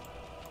on.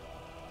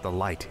 The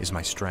light is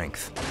my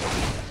strength.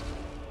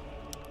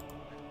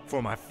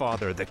 For my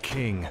father, the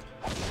king.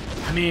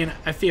 I mean,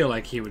 I feel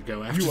like he would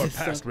go after You are this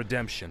past stuff.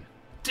 redemption.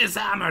 It's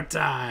hammer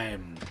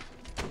time!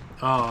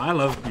 Oh, I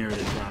love Mirrored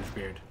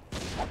Bronzebeard.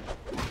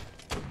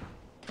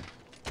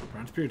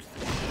 Bronzebeard's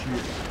the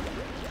shit.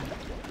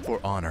 For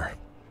honor.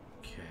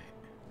 Okay.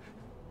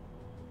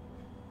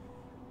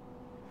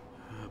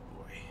 Oh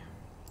boy.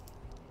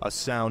 A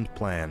sound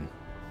plan.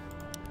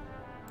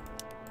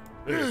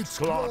 It's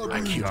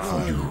slaughtering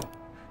time.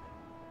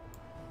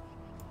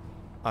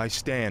 I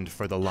stand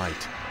for the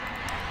light.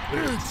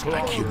 It's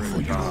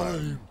slaughtering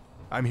time.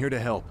 I'm here to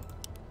help.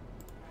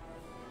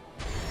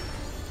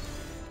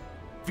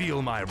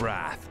 Feel my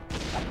wrath.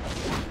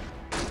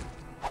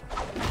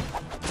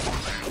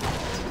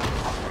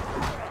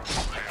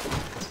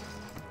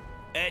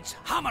 It's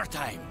hammer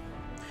time.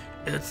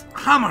 It's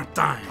hammer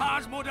time!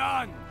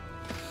 Cosmodan.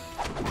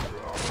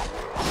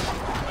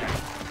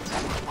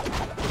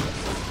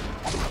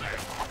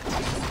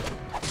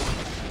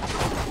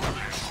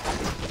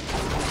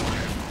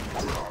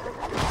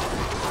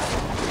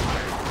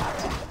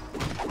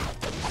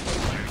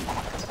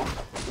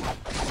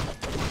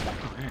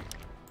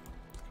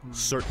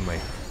 Certainly.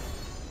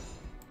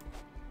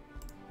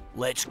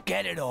 Let's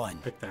get it on.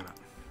 Pick that up.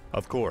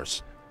 Of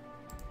course.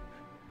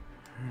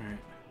 Alright.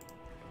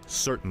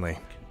 Certainly.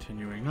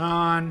 Continuing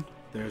on.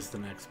 There's the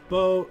next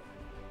boat.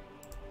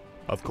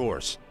 Of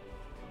course.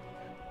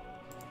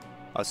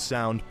 A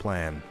sound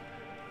plan.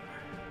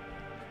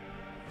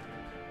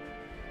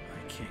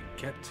 I can't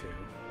get to.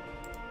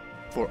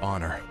 For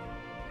honor.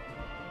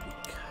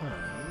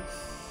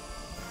 Because...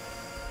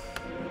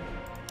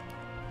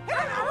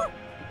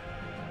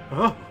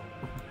 Oh!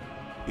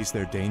 Is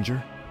there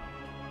danger?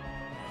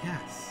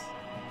 Yes.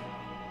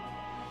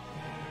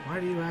 Why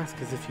do you ask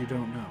as if you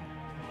don't know?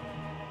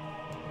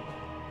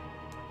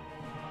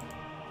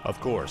 Of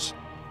course.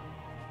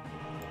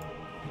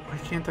 Why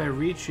can't I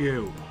reach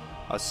you?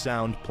 A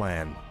sound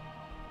plan.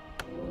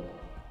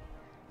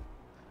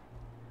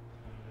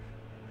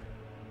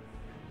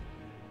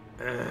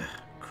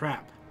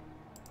 Crap.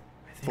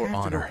 I think For I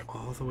have honor. to go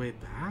all the way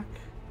back?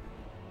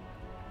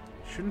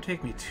 Shouldn't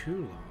take me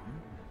too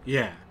long.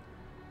 Yeah.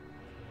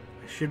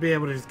 I should be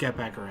able to just get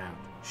back around.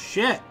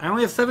 Shit! I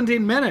only have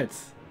 17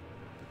 minutes!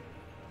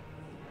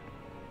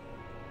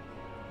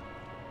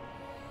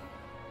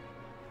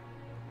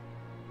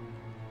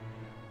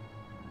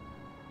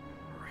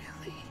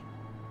 Really?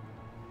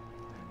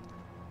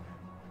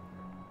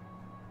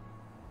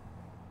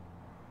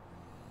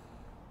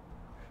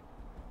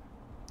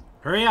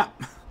 Hurry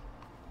up!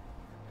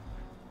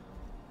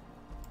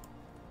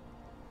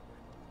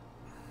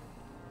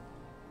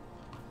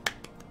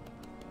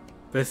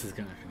 This is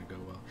not gonna go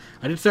well.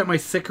 I did start my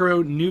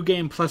Sekiro New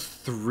Game Plus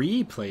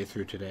 3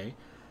 playthrough today.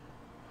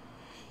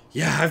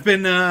 Yeah, I've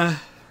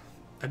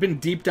been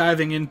deep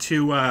diving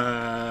into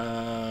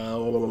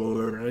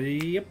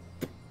yep.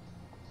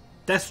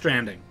 Death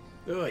Stranding.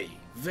 Oy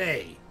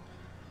vey.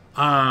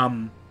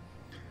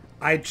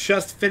 I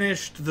just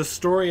finished the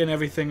story and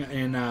everything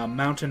in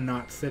Mountain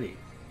Knot City.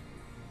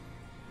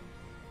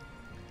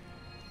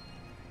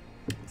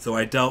 So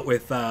I dealt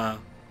with it's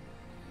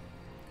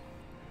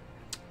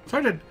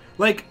hard to,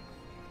 like,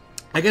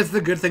 I guess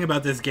the good thing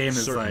about this game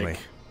is, Certainly. like,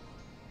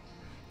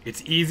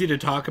 it's easy to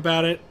talk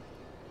about it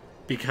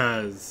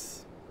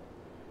because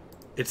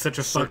it's such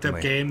a fucked up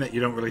Certainly. game that you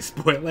don't really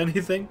spoil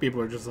anything. People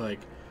are just like,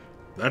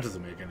 that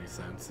doesn't make any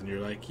sense. And you're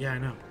like, yeah, I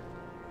know.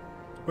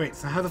 Wait,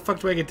 so how the fuck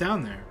do I get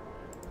down there?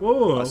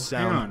 Whoa, A hang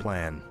sound on.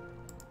 plan.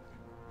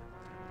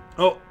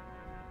 Oh,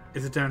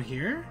 is it down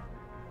here?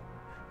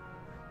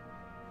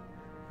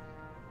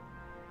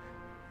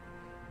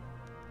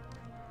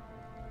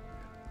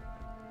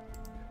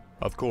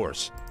 Of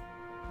course.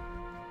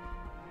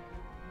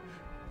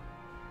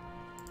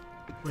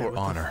 Wait, For what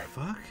honor.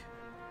 the fuck?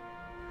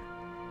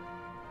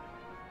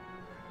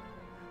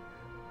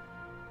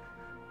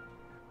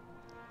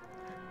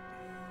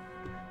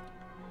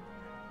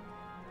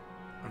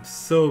 I'm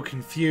so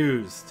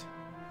confused.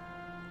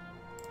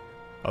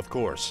 Of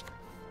course.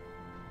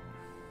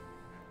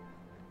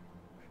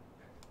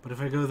 But if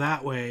I go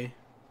that way...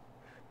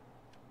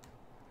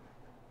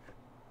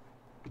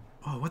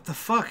 Oh, what the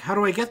fuck? How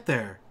do I get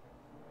there?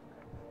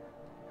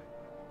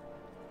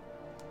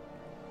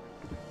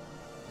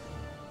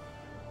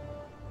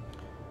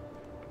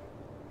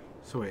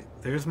 So wait,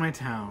 there's my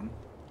town.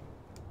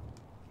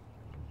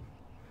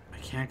 I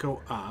can't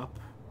go up.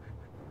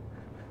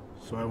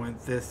 So I went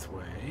this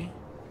way.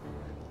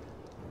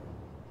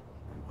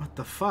 What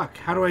the fuck?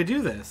 How do I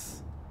do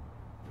this?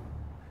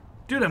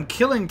 Dude, I'm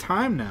killing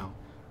time now.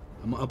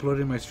 I'm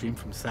uploading my stream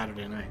from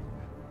Saturday night.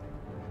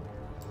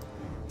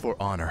 For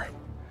honor.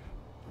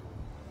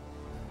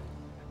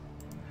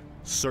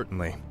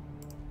 Certainly.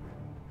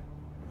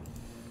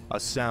 A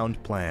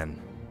sound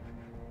plan.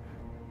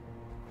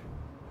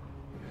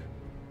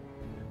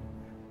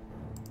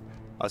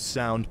 A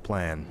sound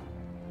plan.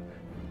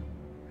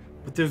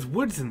 But there's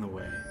woods in the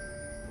way.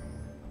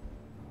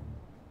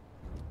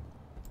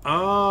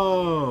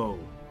 Oh.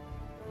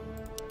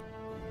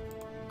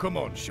 Come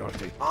on,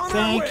 Shorty.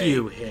 Thank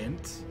you,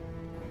 hint.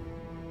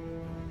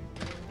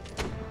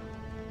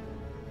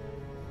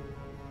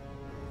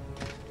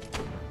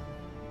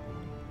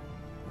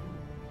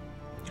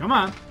 Come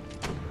on.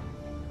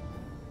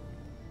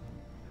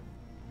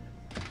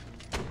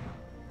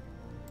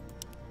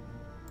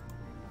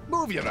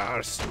 Move your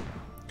arse.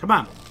 Come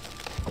on.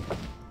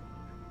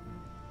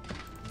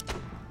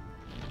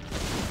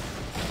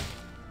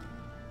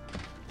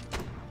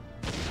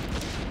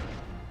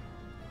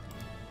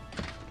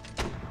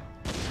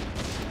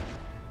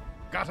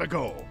 Gotta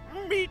go.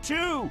 Me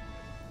too!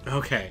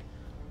 Okay.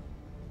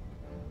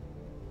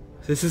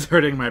 This is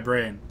hurting my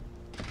brain.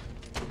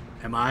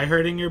 Am I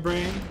hurting your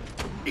brain?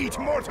 Eat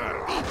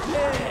mortar. Eat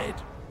lead!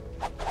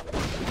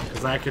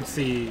 Because I could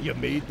see... You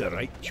made the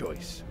right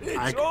choice.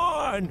 It's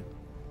on!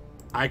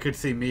 I could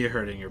see me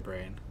hurting your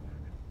brain.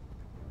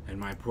 And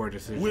my poor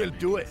decision. We'll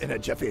do it in a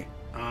jiffy.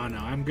 Oh no,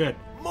 I'm good.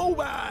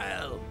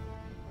 Mobile!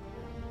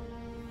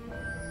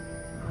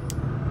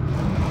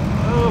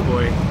 Oh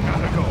boy.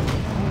 Gotta go.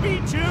 Me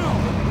too!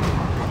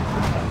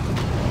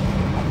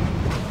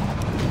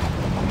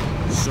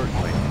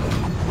 Certainly.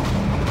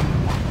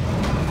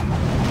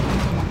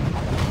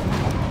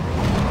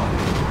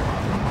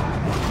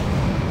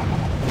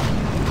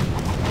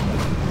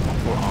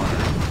 For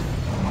honor.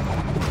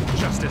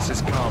 Justice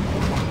has come.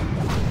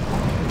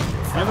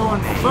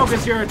 Everyone,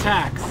 focus your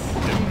attacks.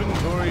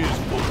 Inventory is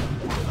full.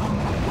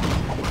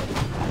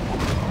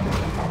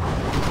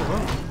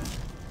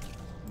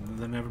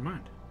 Then never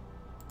mind.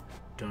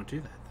 Don't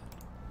do that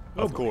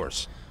then. Of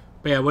course.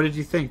 But yeah, what did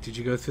you think? Did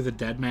you go through the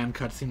Dead Man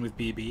cutscene with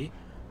BB?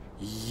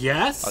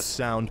 Yes? A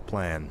sound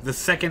plan. The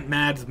second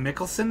Mads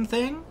Mikkelsen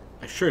thing?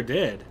 I sure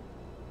did.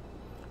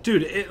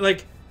 Dude, it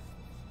like...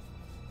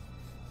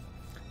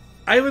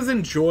 I was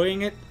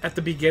enjoying it at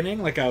the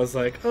beginning. Like, I was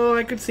like, oh,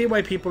 I could see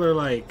why people are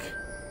like...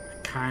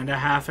 Kinda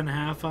half and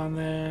half on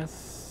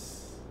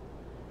this.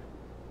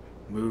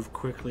 Move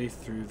quickly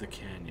through the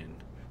canyon.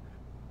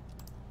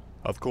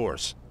 Of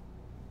course.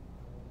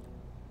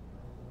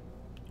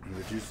 And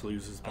reduce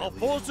loses by Our leaving.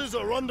 forces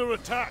are under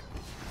attack.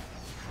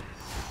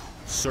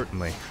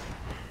 Certainly.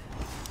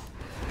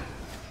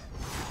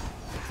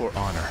 For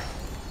honor.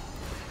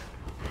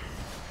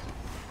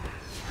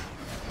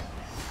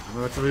 I'm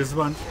about to lose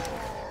one.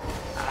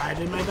 I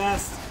did my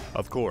best.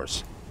 Of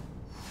course.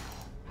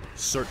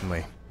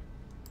 Certainly.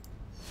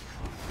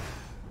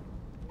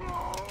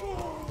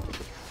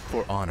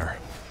 For honor.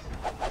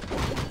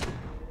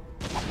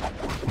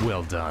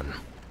 Well done.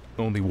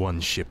 Only one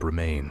ship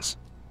remains.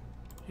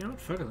 You know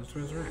what? Fuck it. Let's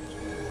resurrect.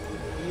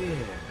 Yeah.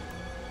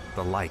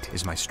 The light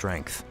is my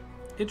strength.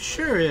 It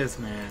sure is,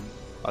 man.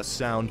 A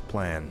sound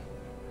plan.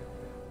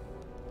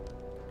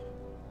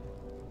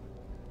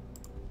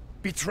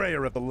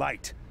 Betrayer of the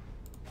light.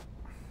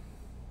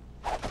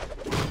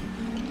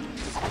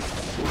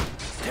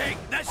 Take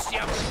this, you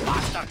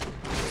bastard!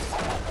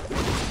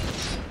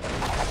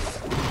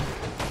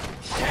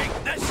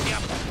 Take this, you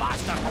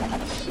bastard!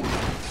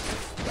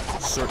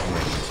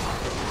 Certainly.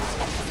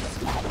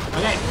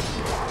 Okay.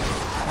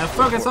 Now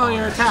focus all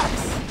your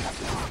attacks.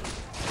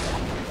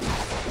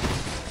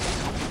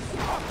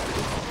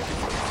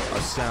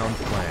 A sound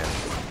plan.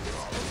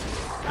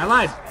 I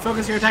lied.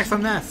 Focus your attacks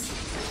on this.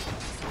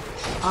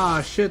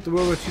 Ah, shit. The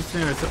World War II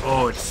scenario.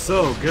 Oh, it's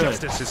so good.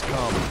 Justice has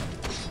come.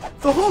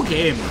 The whole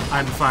game,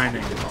 I'm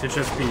finding to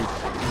just be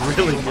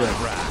really good.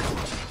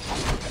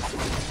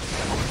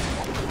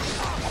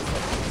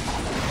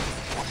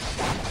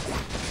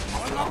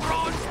 On the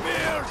bronze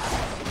spear!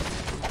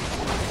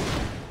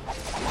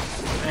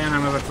 And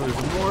I'm about to lose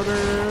a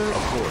mortar.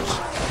 Of course.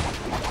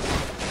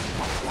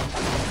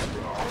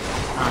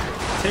 Alright.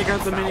 Take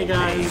out the mini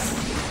guys.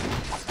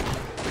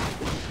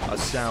 A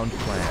sound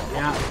plan.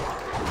 Yeah.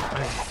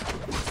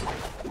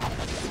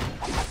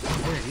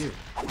 Where are you?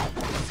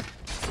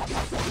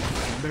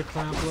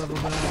 Thunderclap level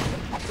back.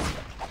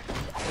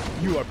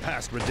 You are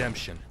past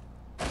redemption.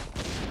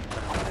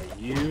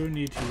 You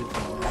need to use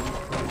the long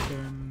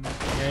question.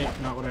 Okay,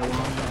 not what I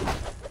wanted.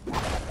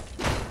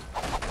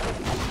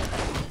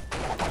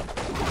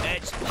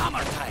 It's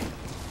hammer time.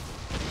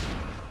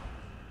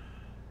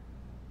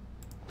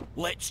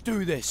 Let's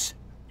do this.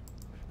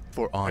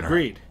 For honor.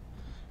 Agreed.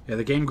 Yeah,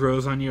 the game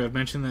grows on you. I've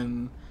mentioned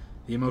then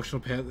the emotional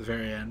payout at the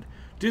very end.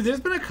 Dude, there's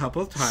been a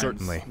couple of times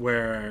Certainly.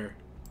 where,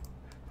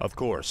 Of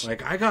course.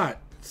 like, I got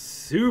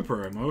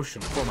super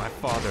emotional. For my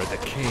father, the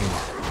king.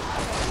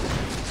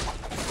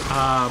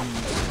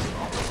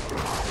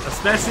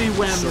 Especially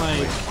when,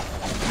 like,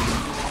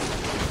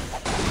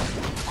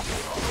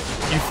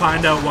 you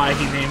find out why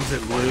he names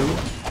it Lou.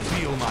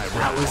 Feel my That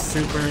wrath. was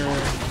super...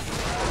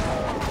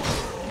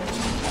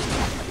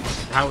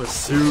 That was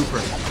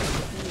super...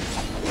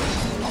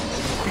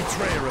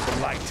 Betrayer of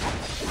the light.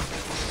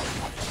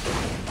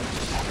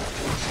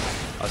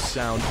 A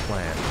sound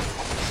plan.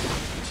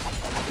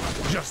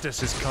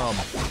 Justice has come.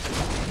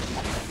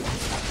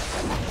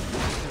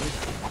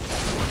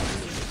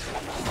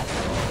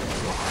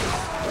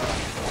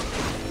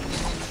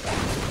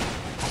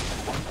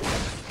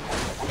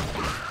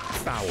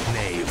 Foul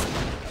knave.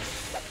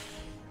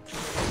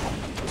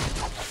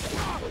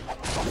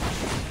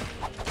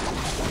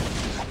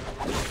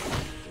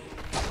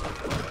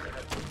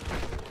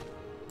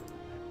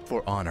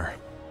 For honor.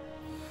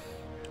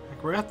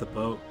 Like, we're at the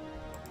boat.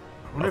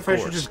 I wonder Of if I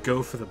should course. just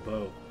go for the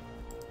boat.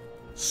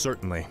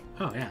 Certainly.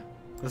 Oh, yeah.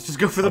 Let's just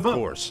go for the Of boat.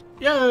 course.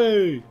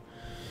 Yay!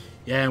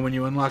 Yeah, when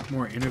you unlock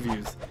more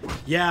interviews.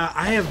 Yeah,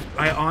 I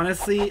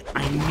honestly,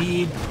 I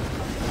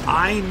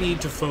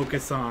need to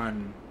focus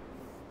on...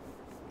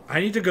 I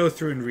need to go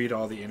through and read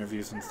all the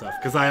interviews and stuff,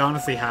 because I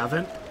honestly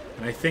haven't,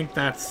 and I think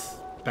that's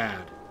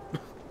bad.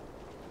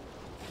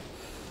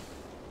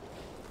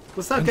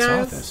 What's up, Prince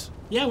guys? Arthas.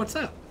 Yeah, what's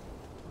up?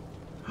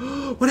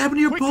 What happened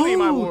to your Quickly, boats?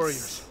 my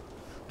warriors!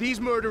 These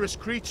murderous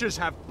creatures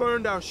have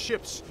burned our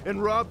ships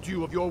and robbed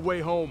you of your way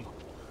home.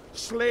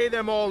 Slay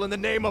them all in the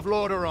name of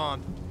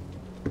Lordaeron.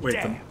 Wait,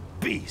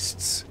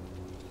 Beasts!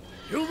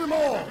 Kill them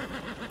all.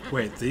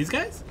 wait, these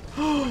guys?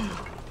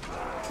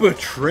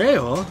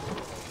 Betrayal?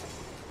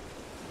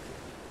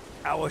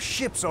 Our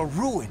ships are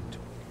ruined.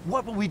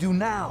 What will we do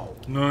now?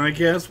 No, I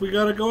guess we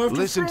gotta go after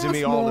Listen to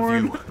me, all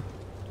of you. Frostmourne.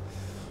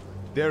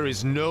 There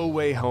is no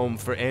way home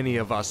for any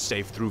of us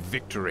save through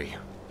victory.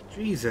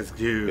 Jesus,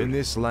 dude. In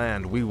this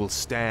land, we will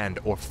stand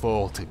or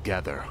fall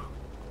together.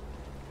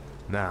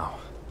 Now,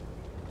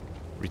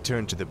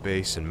 return to the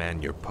base and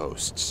man your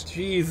posts.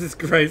 Jesus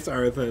Christ,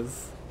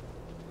 Arthas.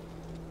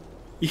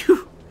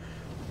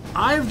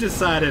 I've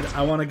decided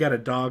I want to get a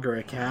dog or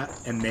a cat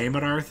and name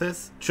it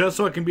Arthas, just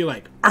so it can be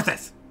like,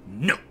 Arthas!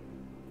 No!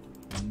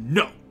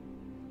 No!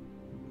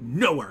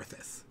 No,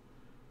 Arthas!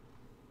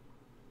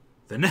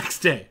 The next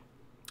day.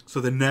 So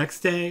the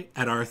next day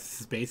at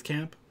Arthas' base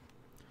camp.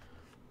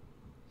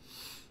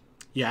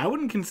 Yeah, I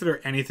wouldn't consider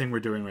anything we're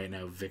doing right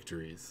now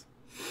victories.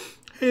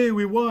 Hey,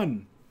 we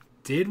won!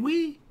 Did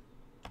we?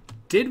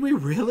 Did we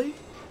really?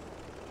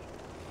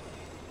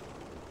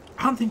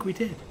 I don't think we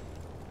did.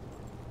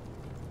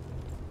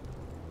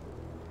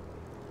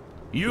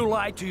 You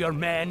lied to your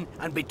men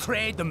and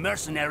betrayed the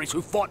mercenaries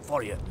who fought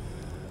for you.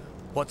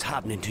 What's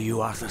happening to you,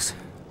 Arthas?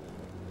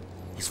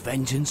 Is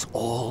vengeance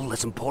all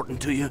that's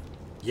important to you?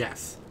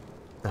 Yes.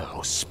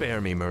 Oh, spare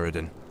me,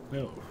 Muradin.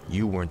 No.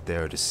 You weren't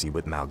there to see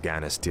what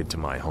Mal'Ganis did to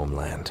my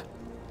homeland.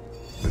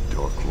 The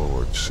Dark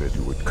Lord said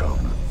you would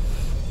come.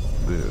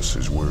 This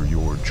is where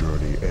your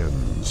journey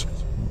ends,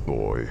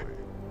 boy.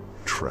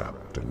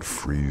 Trapped and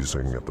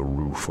freezing at the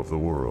roof of the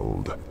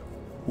world,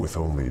 with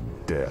only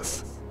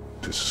death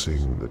to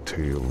sing the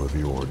tale of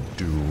your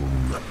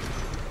doom.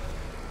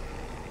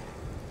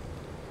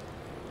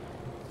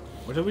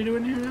 What are we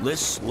doing here now?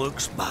 This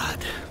looks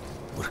bad.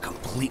 We're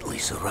completely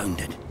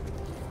surrounded.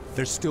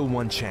 There's still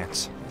one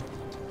chance.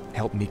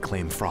 Help me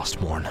claim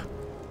Frostmourne.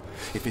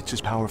 If it's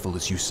as powerful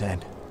as you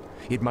said,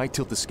 it might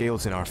tilt the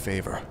scales in our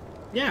favor.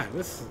 Yeah,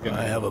 this is gonna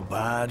I have a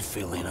bad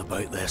feeling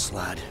about this,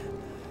 lad.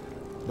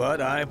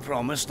 But I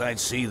promised I'd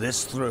see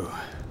this through.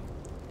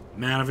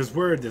 Man of his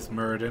word, this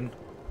Muradin.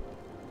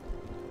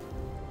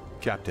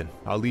 Captain,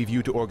 I'll leave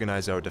you to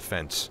organize our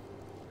defense.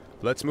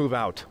 Let's move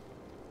out.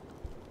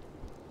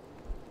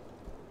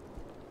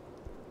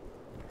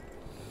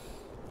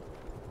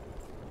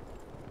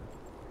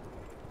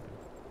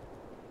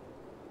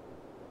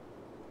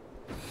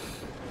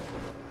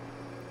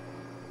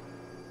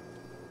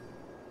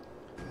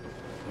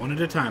 One at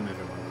a time,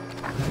 everyone.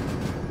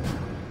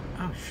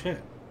 Oh,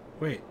 shit.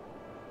 Wait.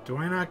 Do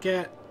I not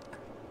get...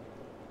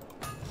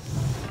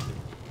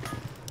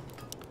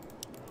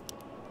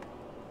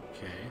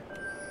 Okay.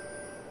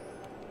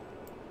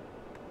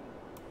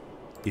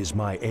 Is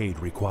my aid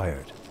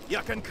required? You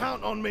can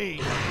count on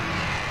me.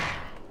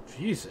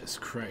 Jesus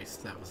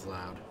Christ, that was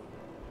loud.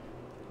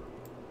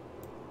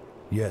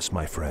 Yes,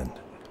 my friend.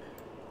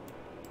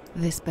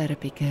 This better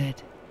be good.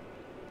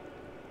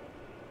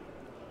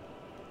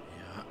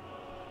 Yeah.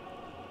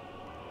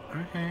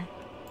 Okay.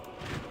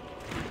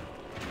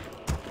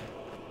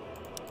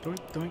 Doink,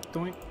 doink,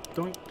 doink,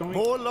 doink, doink.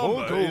 More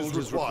lumber gold is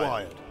is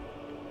required.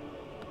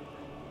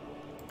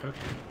 Okay.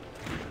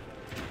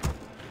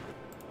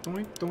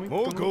 Doink, doink,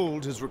 More doink.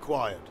 gold is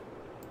required.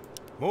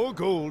 More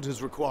gold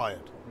is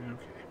required. Okay.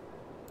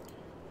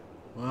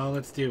 Well,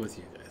 let's deal with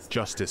you guys.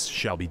 Justice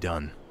shall be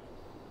done.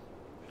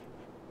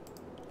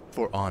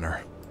 For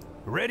honor.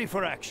 Ready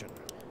for action.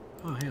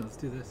 Oh, hey, let's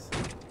do this.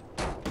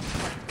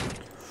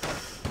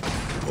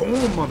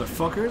 Oh,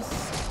 motherfuckers.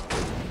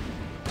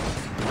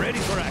 Ready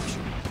for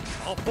action.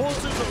 Our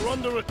forces are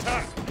under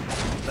attack.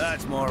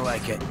 That's more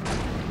like it.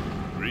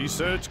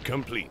 Research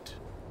complete.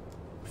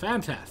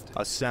 Fantastic.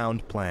 A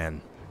sound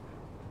plan.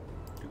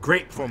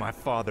 Great. For my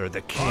father, the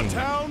Our king.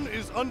 town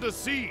is under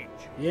siege.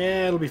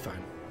 Yeah, it'll be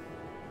fine.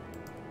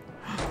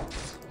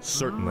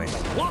 Certainly.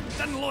 Locked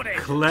and loaded.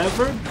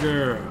 Clever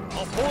girl.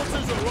 Our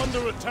forces are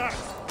under attack.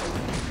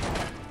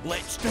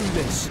 Let's do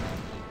this.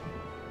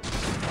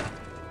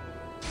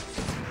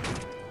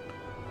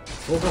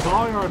 Focus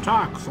all your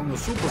attacks on the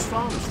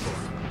superstar destroyer.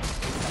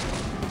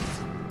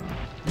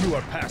 You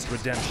are past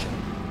redemption.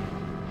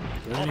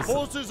 Our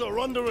forces are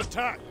under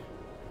attack.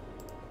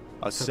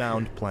 A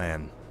sound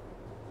plan.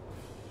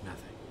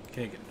 Nothing.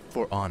 Kagan.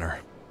 For honor.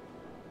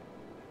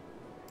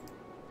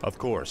 Of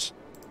course.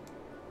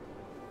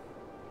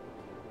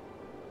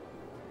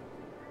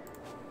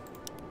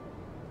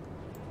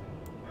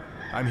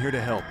 I'm here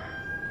to help.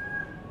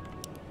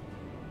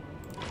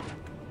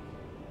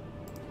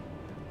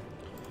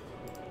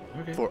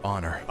 Okay. For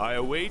honor. I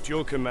await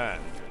your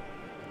command.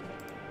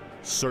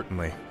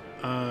 Certainly.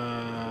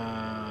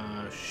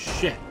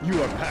 Shit.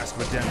 You are past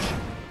redemption.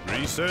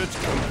 Research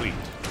complete.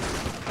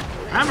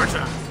 Hammer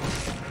time.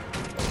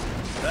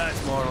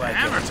 That's more like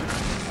Hammer it.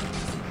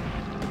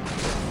 time.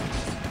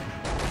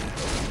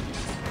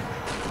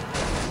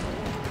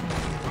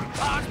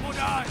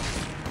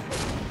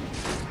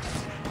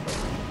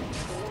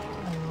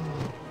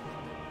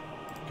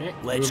 Okay.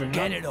 Let's moving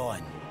get on. it on.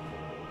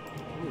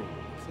 Ooh,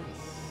 what's this?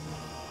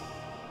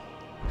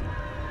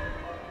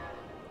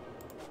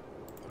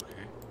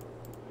 Okay.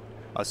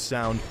 A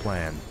sound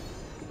plan.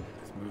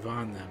 Let's move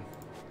on then.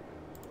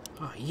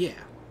 Oh, yeah.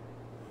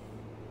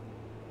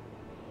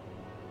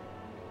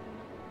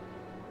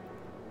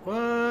 What?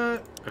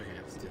 Okay,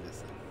 let's do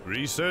this then.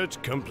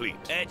 Research complete.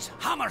 It's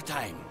hammer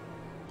time.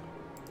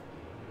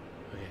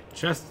 Okay,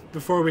 just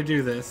before we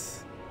do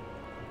this,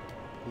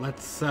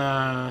 let's,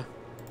 where's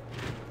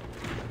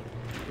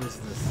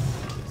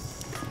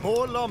this?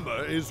 More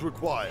lumber is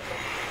required.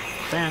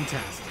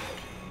 Fantastic.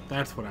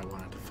 That's what I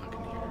wanted to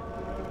fucking hear.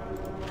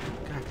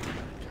 God damn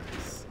it,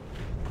 guys.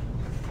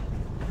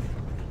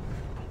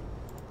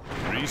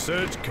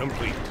 Research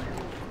complete.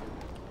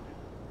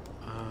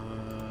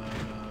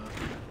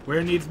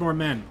 Where needs more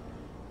men?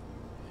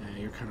 Yeah,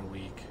 you're kind of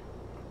weak.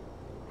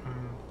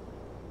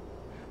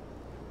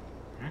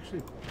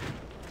 Actually,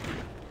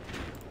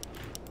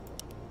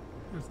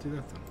 let's do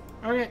that then.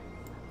 Okay. Moving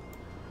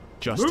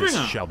Justice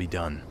on. shall be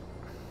done.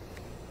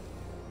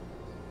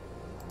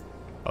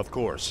 Of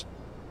course.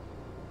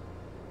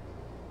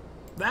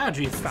 Ah,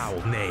 Jesus. Foul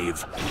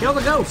knave. Kill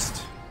the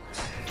ghost.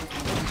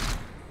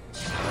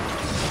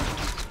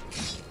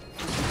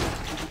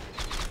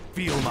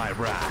 Feel my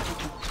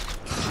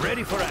wrath.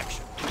 Ready for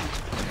action.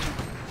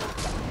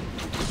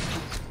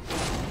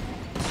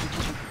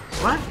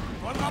 What?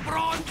 For the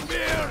bronze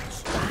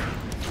beards!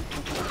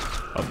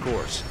 Of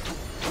course.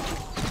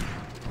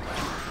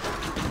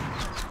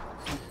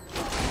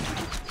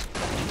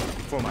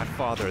 For my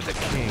father, the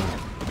king.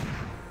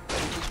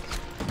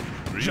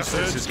 Justice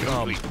has Research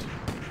come. complete.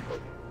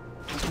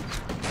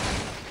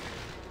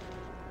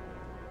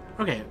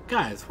 Okay,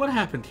 guys, what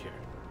happened here?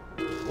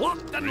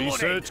 Locked and loaded.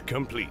 Research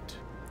complete.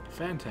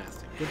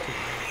 Fantastic. Good to hear.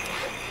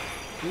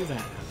 Do that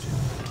now,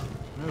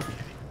 too.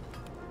 Okay.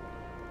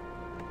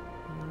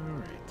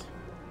 Alright.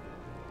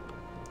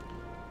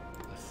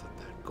 Let's set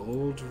that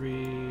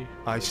goldry.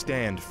 I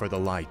stand for the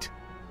light.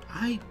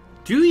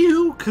 Do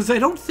you? Because I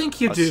don't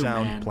think you A do,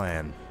 sound man.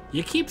 plan.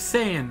 You keep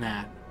saying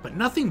that, but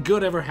nothing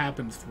good ever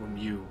happens from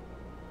you.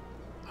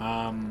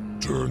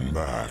 Turn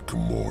back,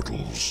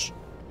 mortals.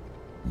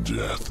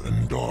 Death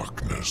and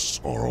darkness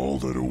are all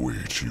that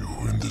await you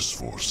in this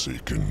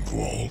forsaken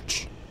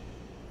vault.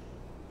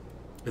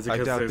 Is it I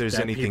 'cause doubt there's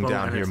dead anything people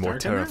down and here it's more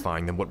dark in there?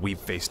 terrifying than what we've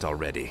faced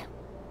already.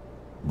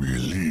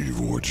 Believe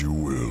what you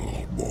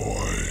will,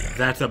 boy.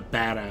 That's a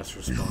badass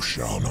response. You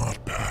shall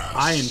not pass.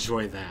 I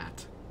enjoy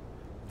that.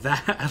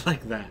 I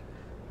like that.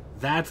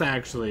 That's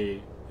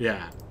actually,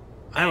 yeah.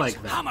 I like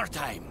that. Hammer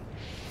time.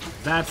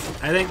 I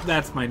think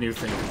that's my new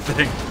favorite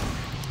thing.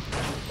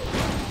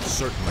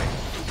 Certainly.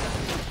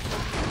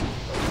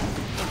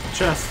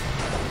 Just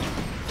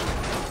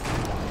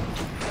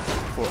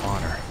For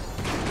honor.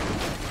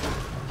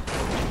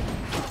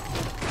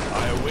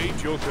 I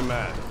await your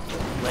command.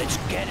 Let's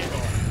get it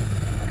on.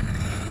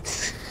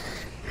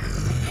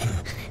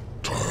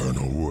 Turn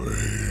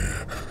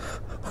away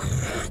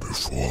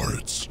before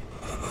it's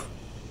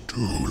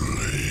too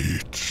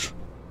late.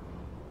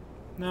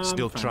 no.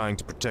 Still I'm fine. trying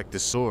to protect the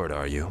sword,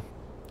 are you?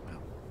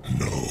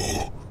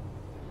 No.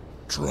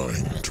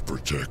 Trying to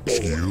protect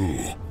you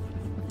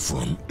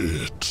from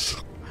it.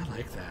 I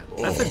like that.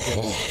 That's a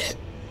good.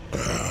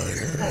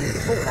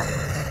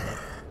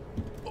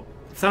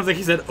 Sounds like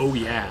he said, oh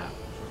yeah.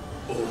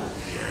 Oh,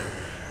 yeah.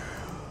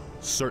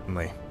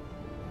 Certainly.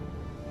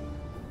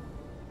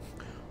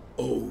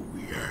 Oh,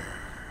 yeah.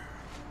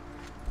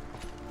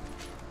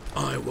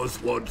 I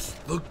was once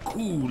the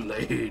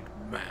Kool-Aid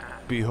man.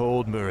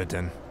 Behold,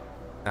 Muradin,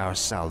 our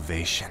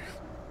salvation.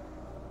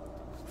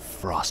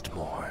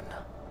 Frostmourne.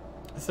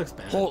 This looks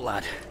bad. Halt,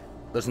 lad.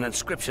 There's an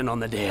inscription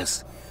on the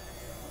dais.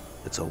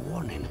 It's a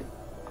warning.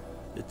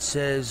 It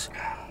says,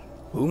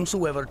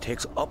 whomsoever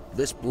takes up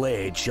this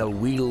blade shall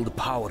wield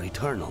power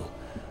eternal.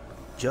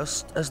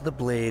 Just as the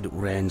blade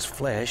rends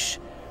flesh,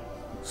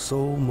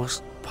 so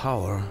must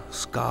power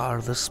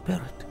scar the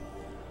spirit.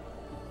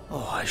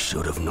 Oh, I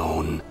should have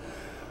known.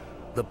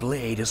 The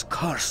blade is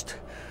cursed.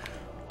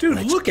 Dude,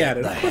 Let's look at get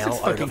it. the Of course hell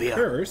it's out of fucking here.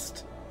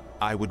 cursed.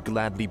 I would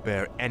gladly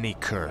bear any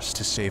curse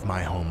to save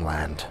my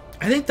homeland.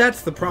 I think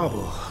that's the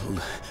problem.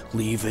 Oh,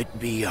 leave it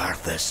be,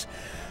 Arthas.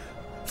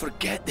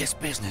 Forget this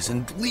business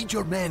and lead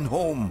your men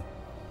home.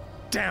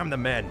 Damn the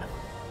men!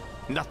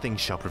 Nothing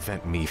shall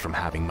prevent me from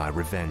having my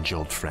revenge,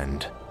 old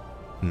friend.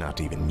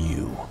 Not even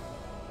you.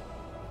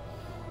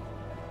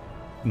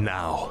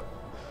 Now,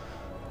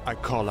 I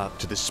call out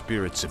to the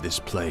spirits of this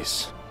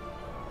place.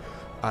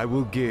 I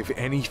will give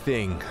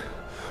anything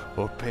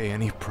or pay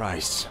any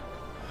price,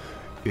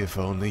 if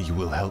only you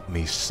will help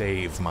me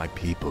save my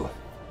people.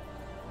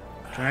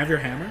 Can I have your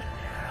hammer?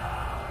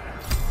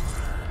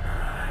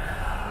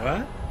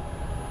 What?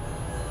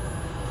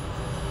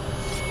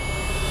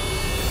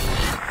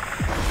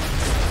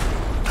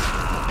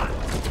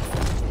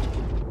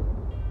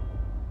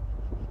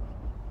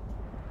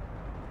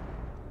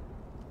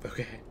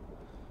 Okay.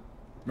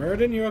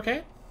 Muradin, you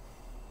okay?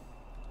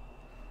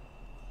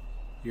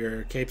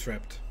 Your cape's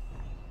ripped.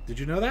 Did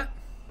you know that?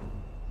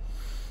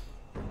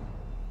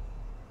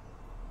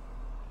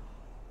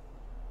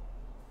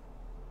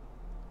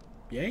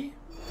 Yay?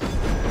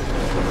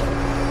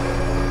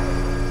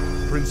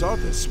 Prince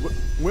Arthas,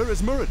 where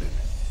is Muradin?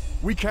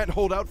 We can't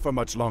hold out for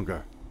much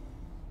longer.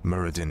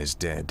 Muradin is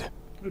dead.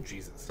 Oh,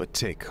 Jesus. But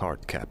take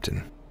heart,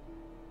 Captain.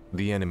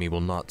 The enemy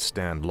will not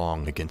stand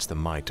long against the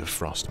might of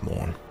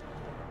Frostmourne.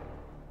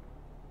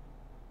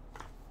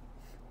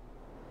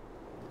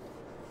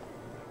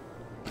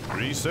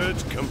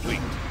 Research complete.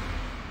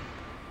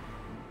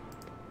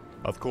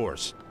 Of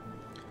course.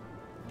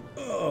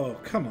 Oh,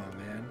 come on,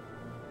 man.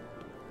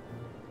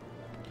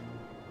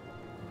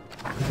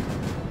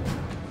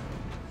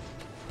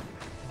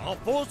 Our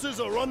forces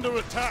are under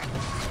attack.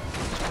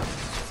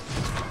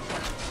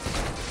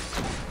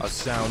 A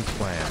sound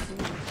plan.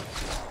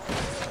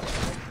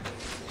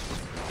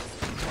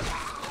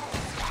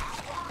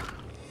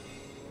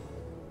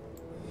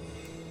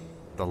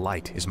 The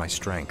light is my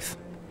strength.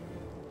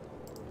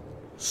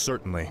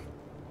 Certainly.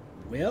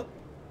 Well.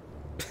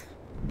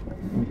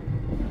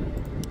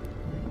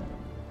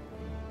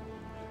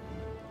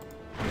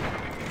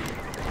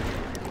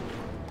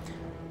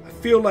 I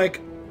feel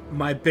like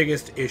my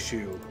biggest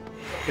issue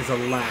is a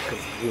lack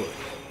of wood.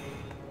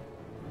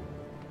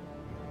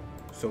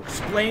 So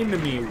explain to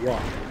me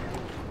why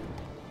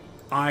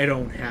I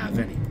don't have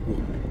any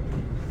wood.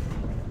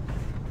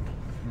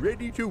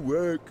 Ready to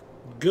work.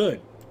 Good.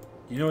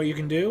 You know what you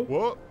can do?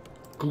 What?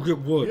 Go get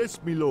wood.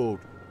 Yes, me lord.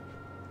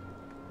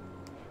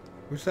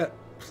 Where's that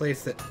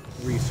place that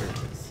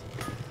researches?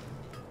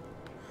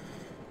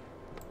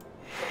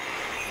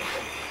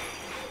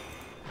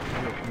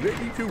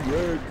 Ready to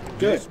work.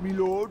 Good. Yes, me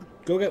lord.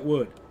 Go get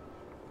wood.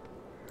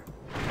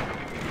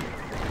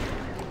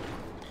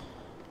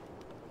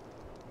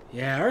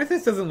 Yeah,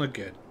 Arthas doesn't look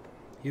good.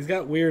 He's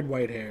got weird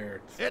white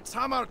hair. It's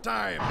hammer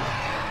time.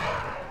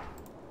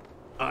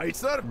 Aye,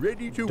 sir.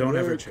 Ready to Don't work.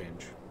 ever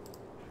change.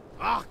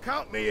 Ah,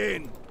 count me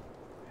in.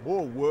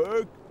 More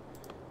work.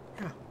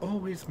 Yeah,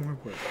 always more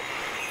work.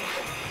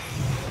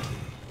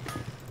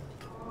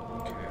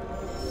 Okay.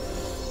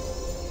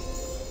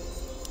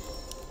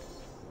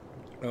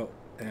 Oh,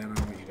 and I don't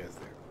want you guys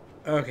there.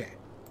 Okay.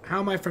 How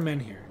am I for men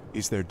here?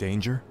 Is there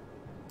danger?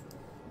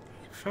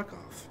 Fuck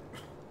off.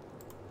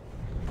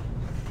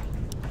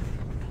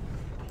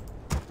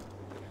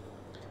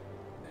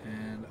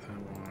 And I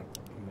want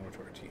a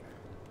mortar team.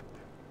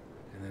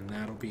 And then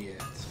that'll be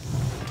it.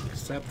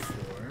 Except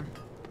for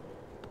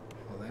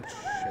all that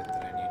shit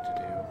that I need to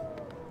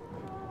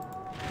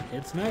do.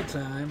 It's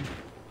nighttime.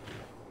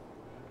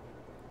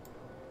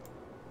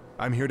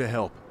 I'm here to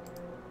help.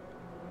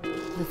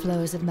 The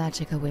flows of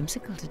magic are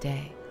whimsical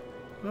today.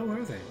 Oh,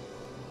 are they?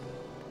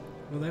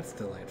 Well, that's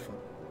delightful.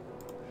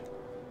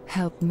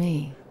 Help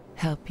me,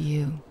 help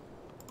you.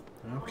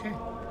 Okay.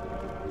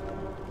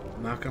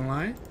 I'm not gonna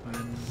lie, I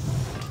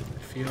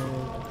feel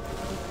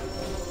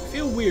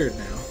weird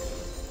now.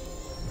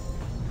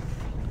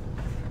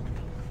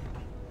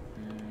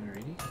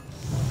 Alrighty.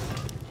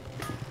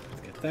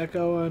 Let's get that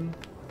going.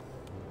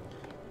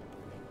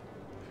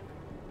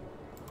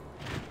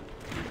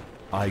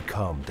 I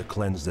come to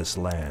cleanse this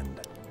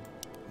land.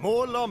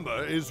 More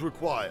lumber is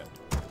required.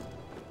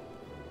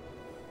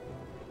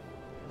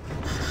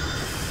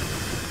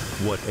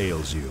 What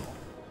ails you?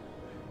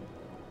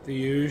 The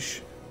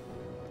huge.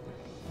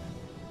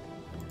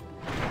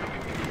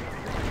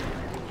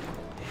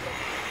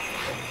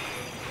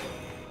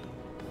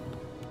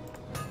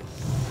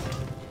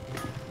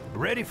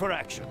 Ready for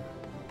action.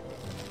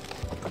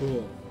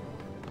 Cool.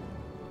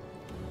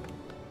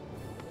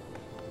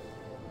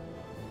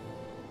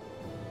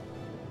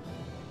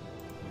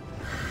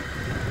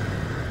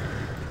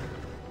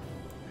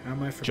 How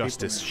am I for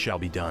Justice shall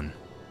be done.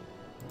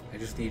 I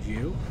just need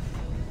you.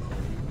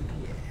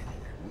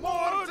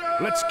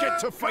 Let's get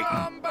to fighting.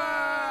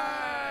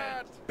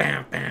 Combat!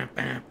 Bam, bam,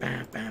 bam,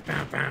 bam, bam,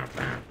 bam, bam,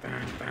 bam,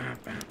 bam, bam,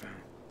 bam, bam.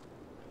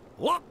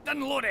 Locked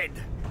and loaded.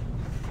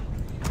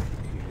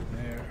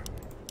 There.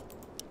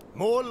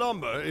 More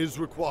lumber is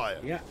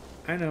required. Yeah,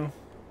 I know.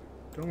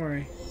 Don't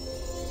worry.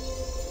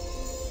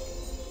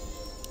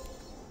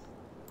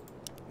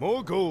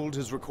 More gold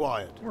is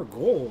required. More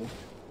gold.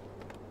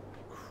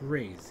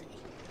 Crazy.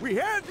 We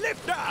have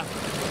liftoff!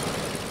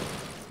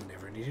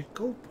 Never needed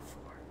gold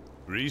before.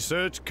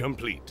 Research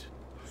complete.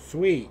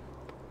 Sweet.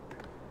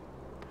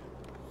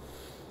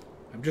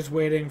 I'm just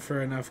waiting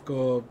for enough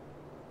gold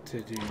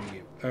to do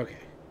you. Okay.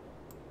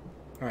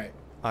 Alright.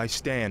 I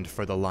stand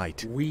for the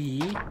light.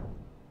 We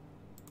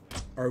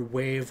are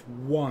wave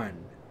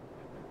 1.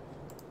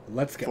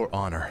 Let's go. For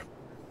honor.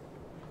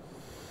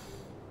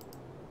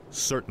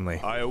 Certainly.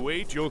 I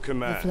await your The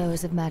command.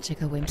 flows of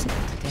magic are whimsical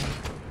today.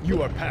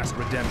 You are past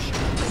redemption.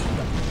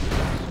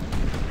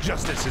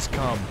 Justice has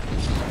come.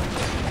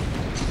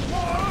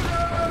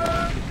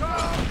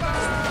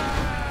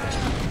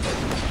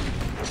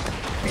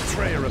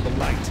 Betrayer of the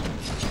light.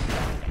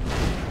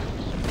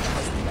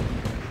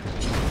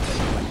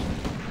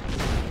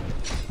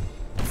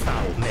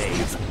 Foul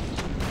knave.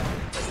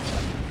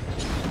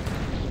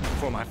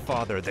 For my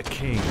father, the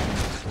king.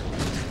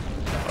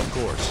 Of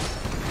course.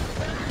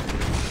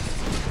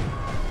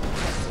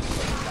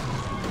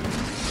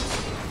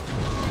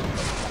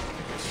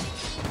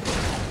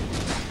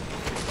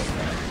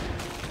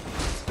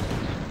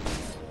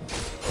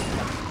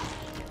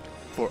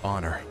 For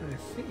honor. I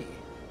see.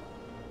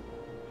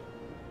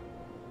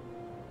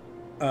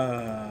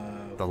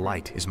 The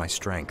light is my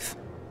strength.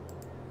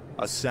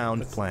 A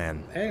sound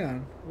plan. Hang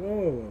on. Whoa,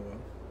 whoa,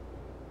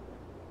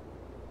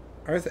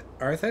 whoa, whoa.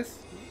 Arthas?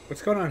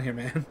 What's going on here,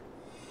 man?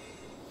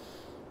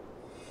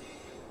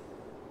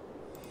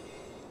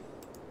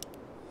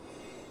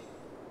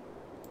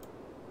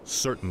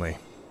 Certainly.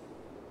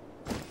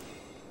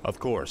 Of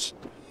course.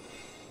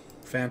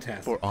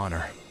 Fantastic. For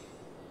honor.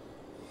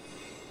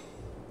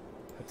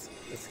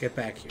 Let's get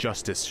back here.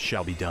 Justice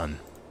shall be done.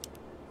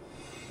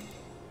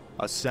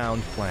 A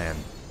sound plan.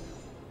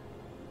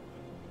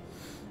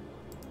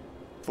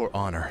 For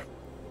honor.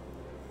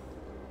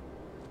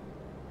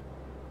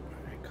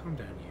 Alright, calm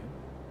down, you.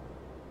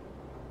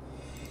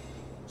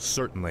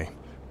 Certainly.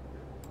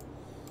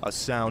 A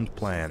sound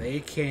plan. They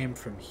came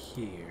from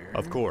here.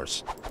 Of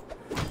course.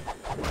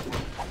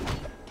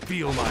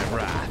 Feel my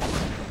wrath.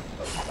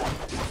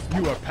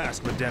 You are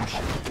past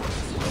redemption.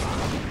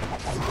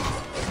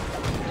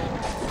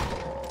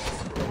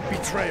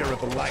 Betrayer of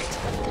the light.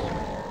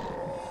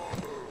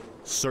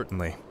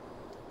 Certainly.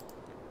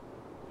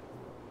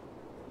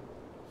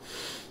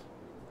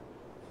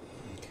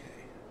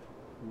 Okay.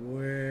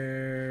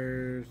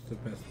 Where's the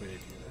best way to do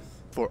this?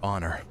 For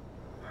honor.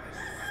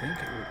 I think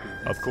it would be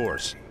this. Of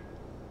course.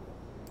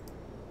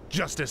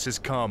 Justice has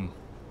come.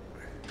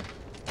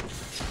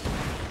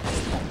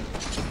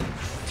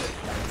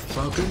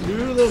 Fucking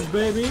do this,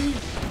 baby!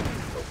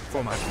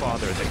 For my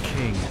father, the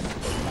king.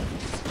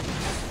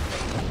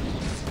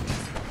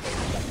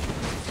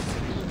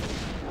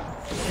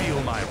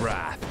 Feel my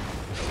wrath.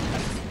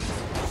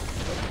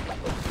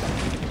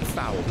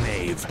 Foul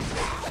knave.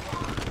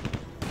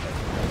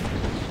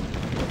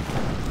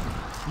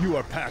 You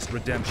are past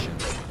redemption.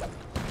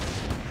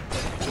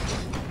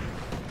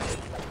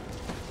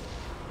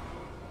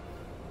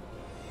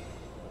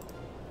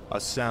 A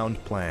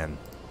sound plan.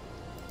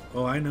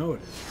 Oh, I know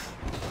it is.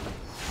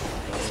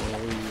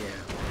 Oh, yeah.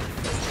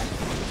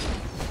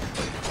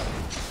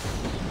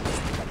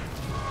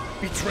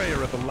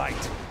 Betrayer of the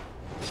light.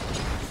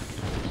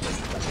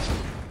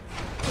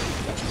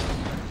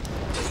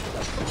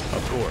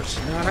 Of course.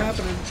 Not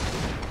happening.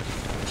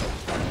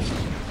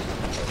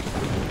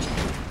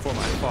 For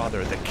my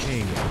father, the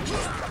king.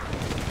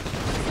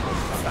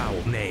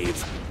 Foul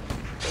knave.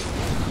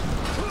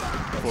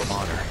 For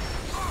honor.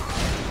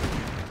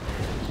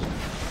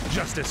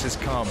 Justice has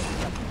come.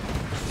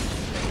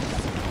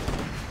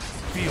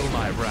 Feel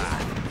my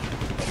wrath.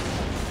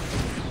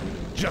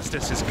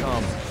 Justice has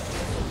come.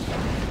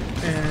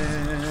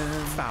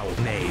 And Foul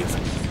knave.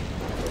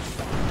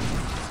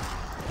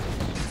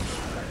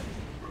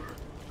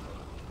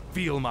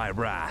 Feel my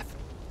wrath.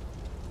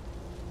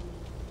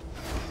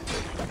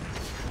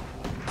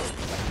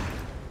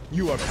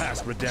 You are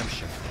past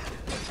redemption.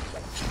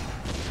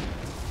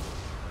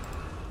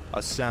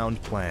 A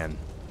sound plan.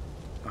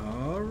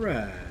 all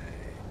right.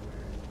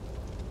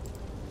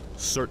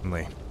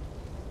 Certainly.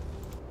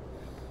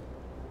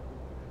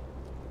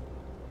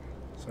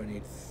 So I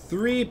need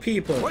 3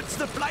 people. What's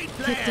the flight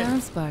Get plan?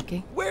 down,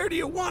 Sparky. Where do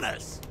you want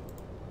us?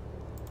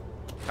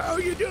 How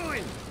are you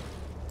doing?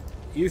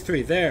 You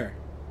 3 there.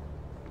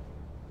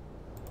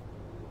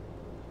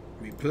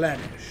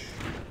 Replenish.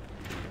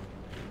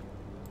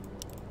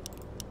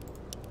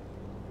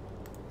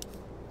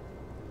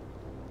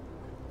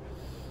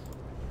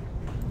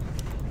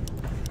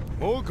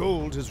 More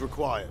gold is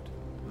required.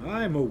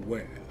 I'm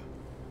aware.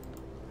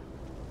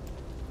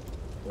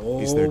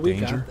 Oh, Is there we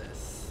danger? got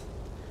this.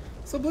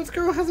 So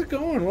Blitzgirl, how's it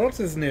going? What else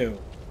is new?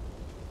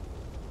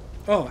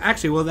 Oh,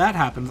 actually, while that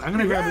happens, I'm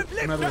gonna grab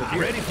another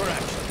review. Ready for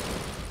action.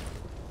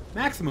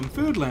 Maximum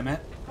food limit.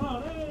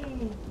 Oh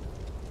no.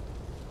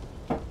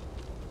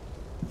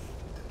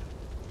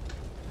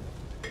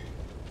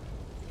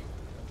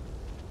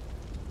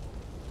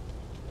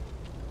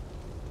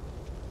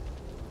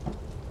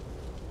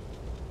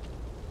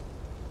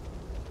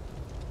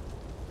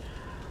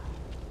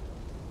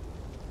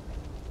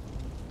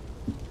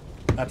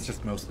 That's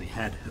just mostly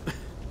head.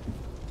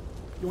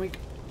 Yoink.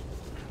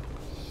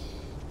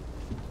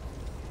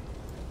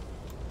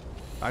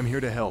 I'm here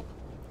to help.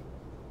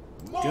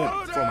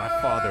 Good. For my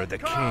father, the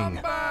king.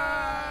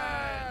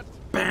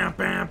 Bam,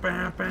 bam, bam,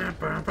 bam,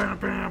 bam, bam, bam,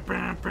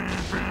 bam,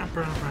 bam,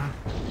 bam.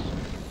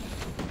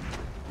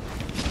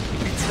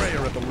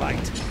 Betrayer of the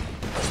light.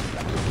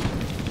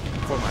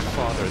 For my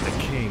father, the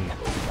king.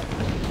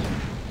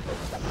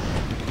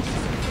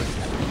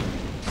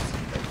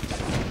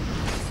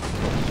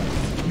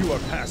 You are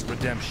past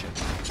redemption.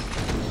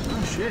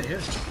 Oh shit, yeah.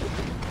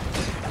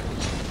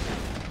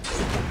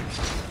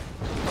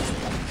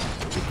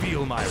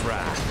 Feel my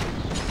wrath.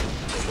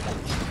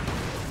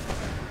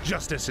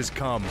 Justice has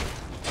come.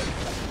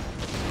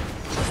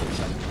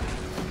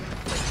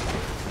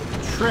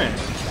 Trick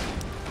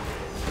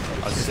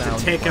A is to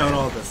sound take plan. out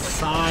all the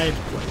side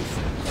places.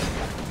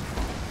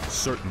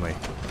 Certainly.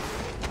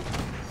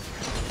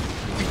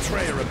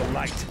 Betrayer of the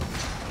light.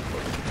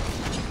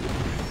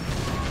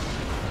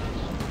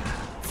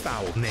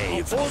 Foul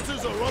knave.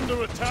 Forces are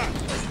under attack.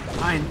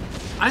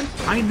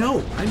 I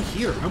know. I'm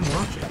here. I'm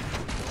watching.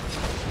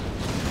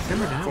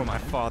 Simmer down. For my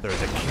father,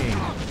 the king.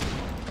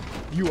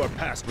 You are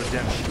past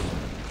redemption.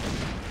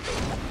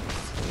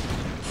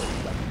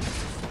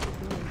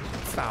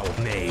 Foul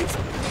knave.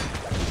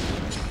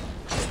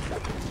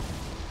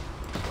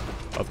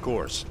 Of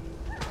course.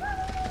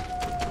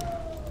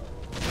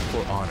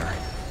 For honor.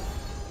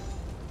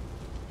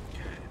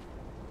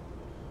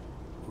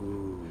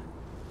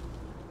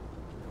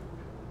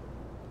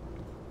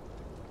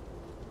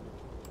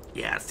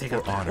 Yeah, let's take For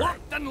out that. honor.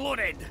 Locked and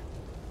loaded.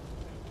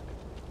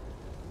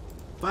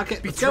 Fuck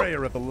it. Let's go.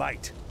 Betrayer of the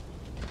light.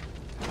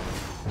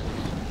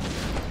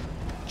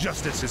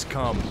 Justice has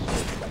come.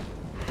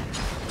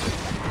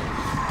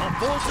 Our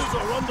forces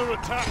are under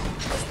attack.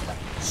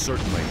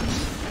 Certainly.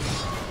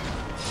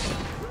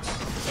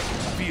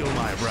 Feel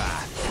my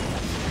wrath.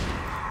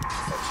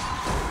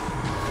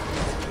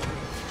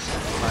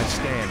 I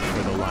stand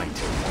for the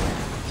light.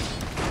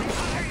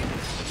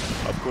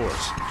 Of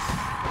course.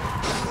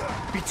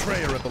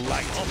 Betrayer of the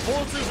light. Our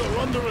forces are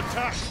under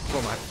attack.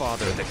 For my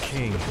father, the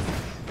king.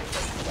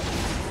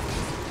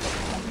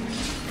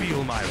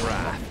 Feel my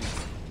wrath.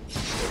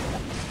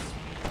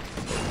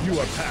 You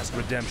are past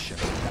redemption.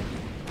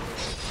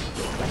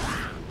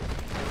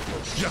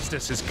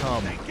 Justice has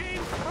come.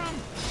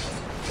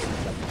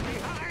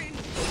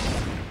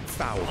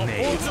 Foul Our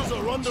knave. forces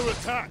are under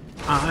attack.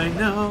 I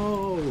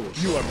know.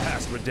 You are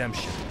past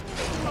redemption.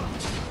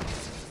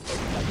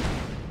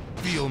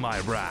 Feel my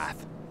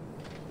wrath.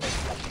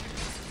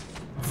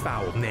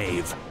 Foul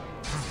knave.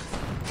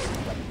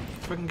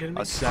 Fucking kidding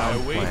me? A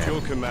sound Await plan.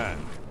 your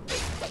command.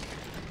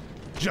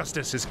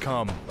 Justice has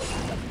come.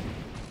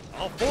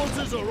 Our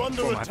forces are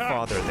under For my attack.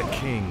 father, the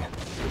king.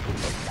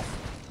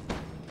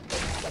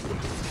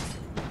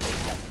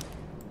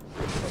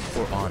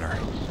 For honor.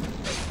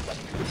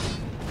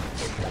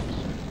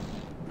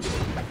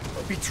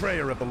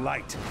 Betrayer of the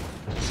light.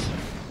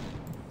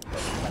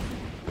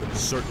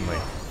 Certainly.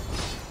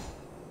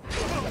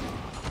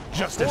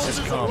 Justice has Forces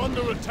are come.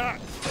 under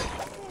attack.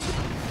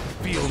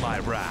 Feel my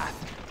wrath.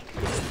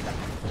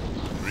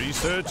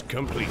 Research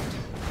complete.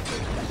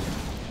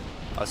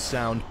 A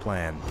sound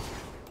plan.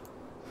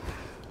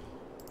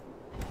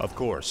 Of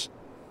course.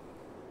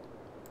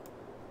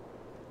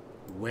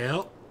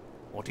 Well,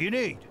 What do you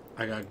need?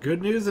 I got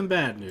good news and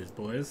bad news,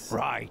 boys.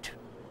 Right.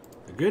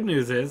 The good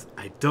news is,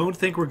 I don't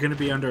think we're going to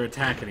be under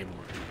attack anymore.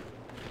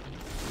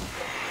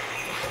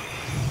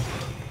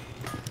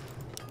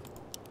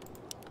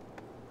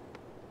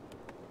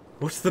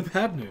 What's the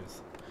bad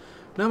news?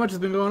 Not much has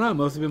been going on.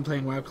 Mostly been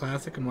playing WoW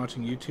Classic and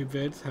watching YouTube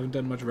vids. Haven't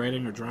done much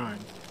writing or drawing.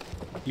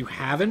 You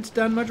haven't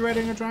done much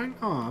writing or drawing?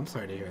 Oh, I'm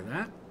sorry to hear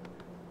that.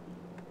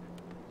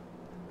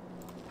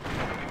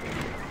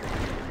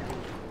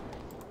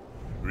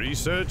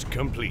 Research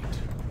complete.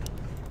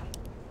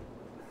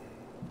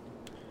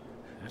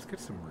 Let's get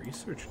some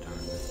research done on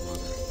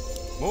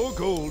this mother. More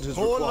gold is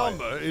More required.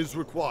 lumber is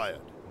required.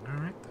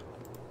 Alright then.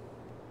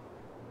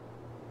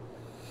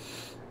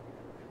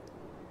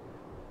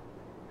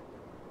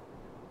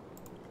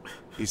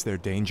 Is there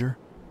danger?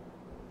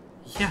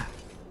 Yeah.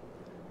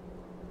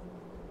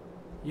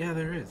 Yeah,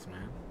 there is,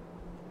 man.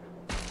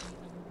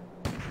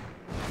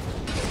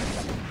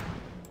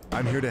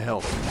 I'm here to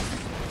help.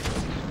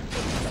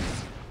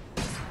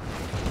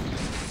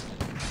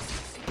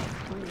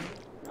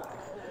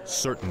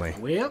 Certainly.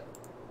 Well,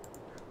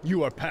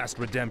 You are past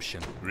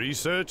redemption.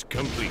 Research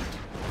complete.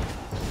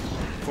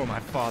 For my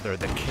father,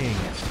 the king.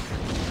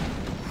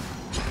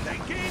 The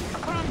king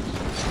comes!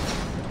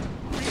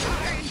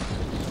 Behind!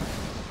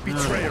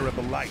 Betrayer of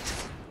the light.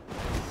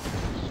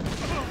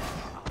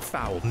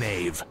 Foul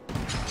knave.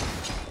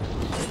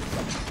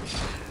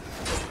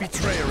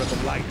 Betrayer of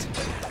the light.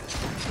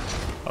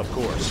 Of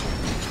course.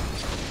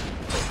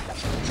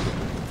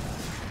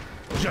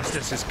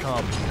 Justice has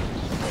come.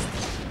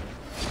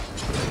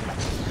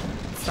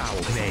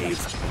 Foul knave.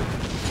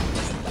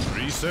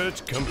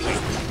 Research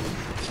complete.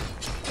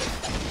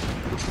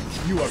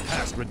 You are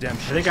past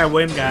redemption. I think I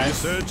win,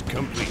 guys. Research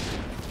complete.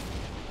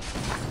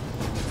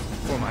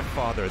 For my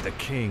father, the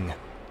king.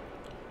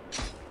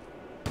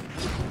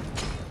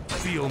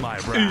 Feel my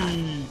wrath.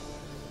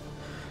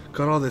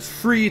 Got all this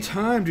free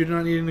time, do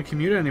not need to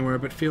commute anywhere,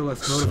 but feel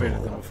less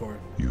motivated than before.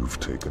 You've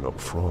taken up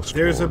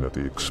There's a Frostborn at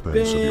the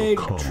expense of your big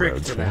trick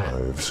comrades' to that.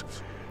 lives.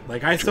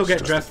 Like, I still Just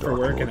get as dressed the for Dark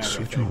work and Lord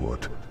said everything. you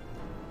would.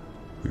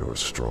 You're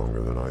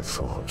stronger than I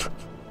thought.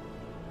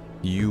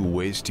 You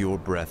waste your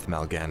breath,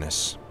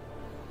 Mal'Ganis.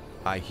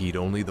 I heed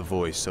only the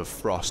voice of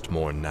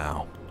Frostmourne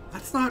now.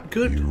 That's not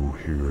good. You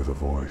hear the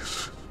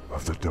voice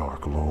of the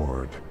Dark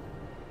Lord.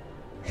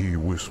 He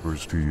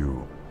whispers to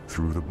you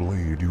through the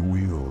blade you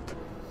wield.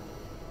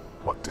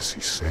 What does he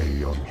say,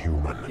 young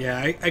human? Yeah,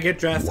 I get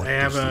dressed. What I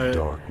have does the a.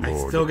 Dark I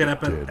Lord still get of up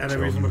the at dead a tell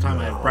reasonable you time.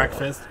 I have now?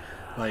 breakfast.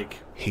 Like,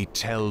 He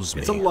tells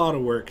me it's a lot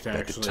of work to that the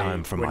actually.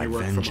 time for when my you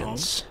work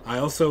vengeance from home. I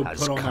also has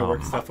put all my work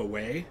come. stuff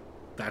away.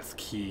 That's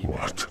key.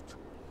 What?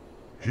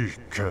 He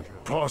can't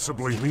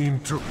possibly mean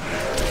to.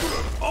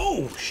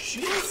 Oh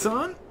shit,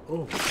 son!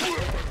 Oh,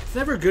 it's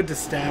never good to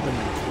stab in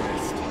the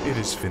twist. it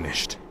is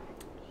finished.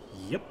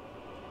 Yep.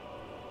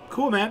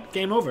 Cool, man.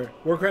 Game over.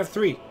 Warcraft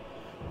 3.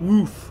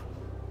 Woof.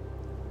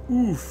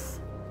 Oof.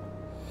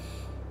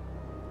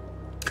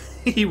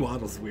 He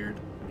waddles weird.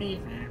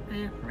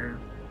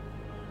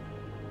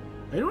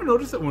 Anyone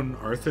notice that when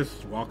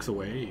Arthas walks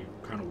away, he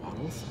kind of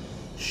waddles?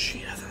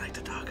 She doesn't like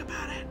to talk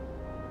about it.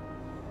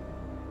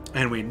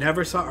 And we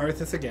never saw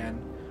Arthas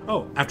again.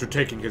 Oh, after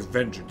taking his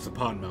vengeance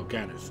upon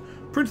Mal'Ganis,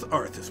 Prince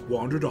Arthas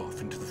wandered off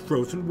into the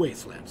frozen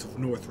wastelands of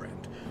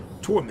Northrend.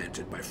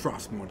 Tormented by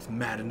Frostmourne's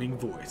maddening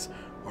voice,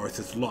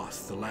 Arthas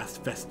lost the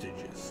last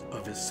vestiges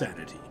of his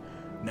sanity.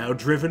 Now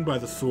driven by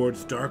the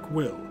sword's dark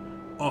will,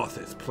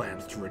 Arthas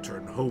plans to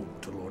return home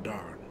to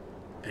Lordaeron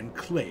and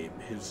claim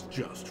his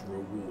just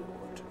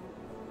reward.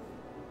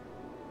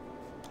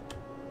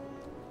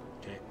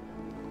 Okay.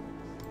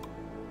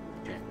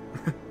 Okay.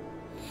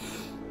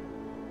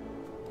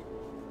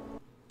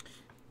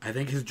 I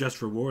think his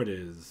just reward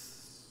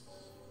is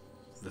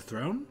the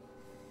throne?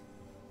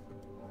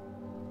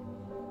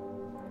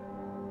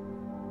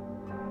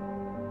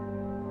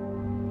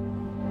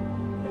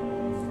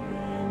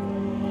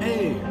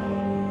 Hey!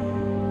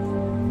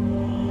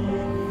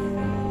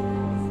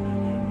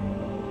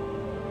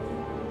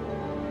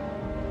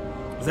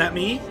 Is that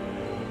me?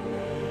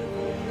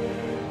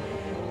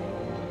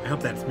 I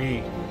hope that's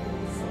me.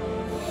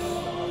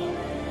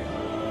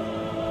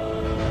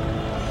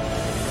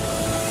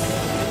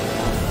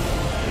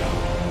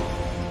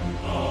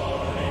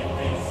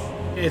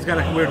 Yeah, he's got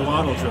a weird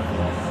waddle to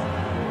him.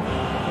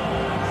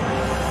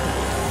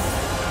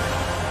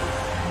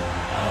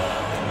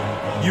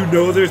 You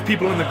know there's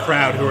people in the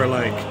crowd who are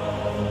like,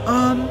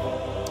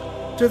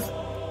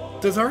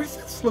 does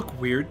Arthas look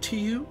weird to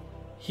you?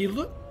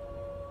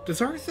 Does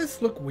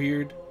Arthas look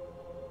weird?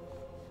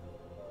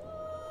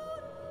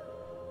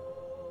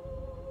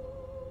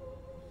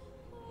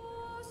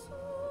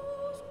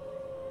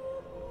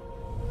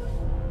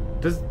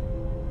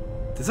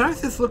 Does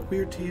Arthas look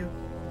weird to you?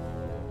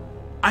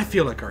 I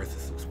feel like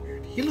Arthas looks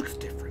weird. He looks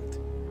different.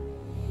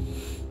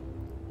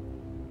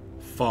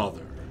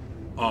 Father,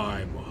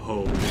 I'm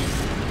home.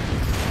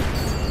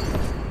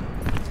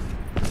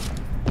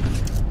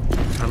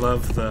 I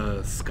love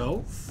the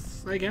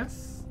skulls, I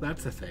guess.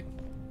 That's a thing.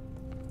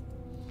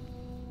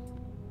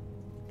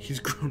 He's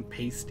grown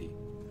pasty.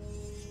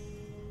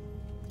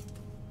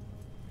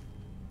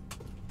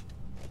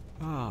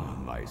 Ah,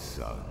 my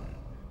son.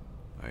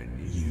 I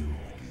knew you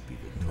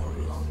no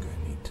longer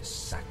need to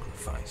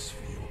sacrifice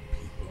for your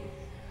people.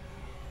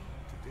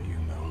 You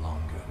no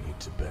longer need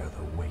to bear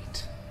the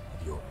weight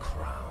of your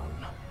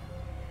crown.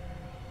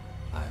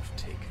 I've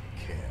taken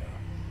care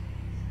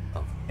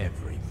of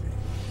everything.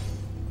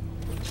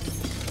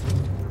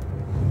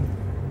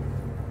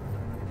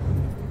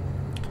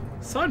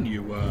 Son,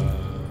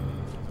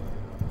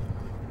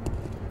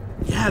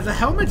 yeah, the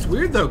helmet's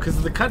weird though, because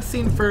of the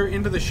cutscene for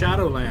Into the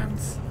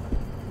Shadowlands.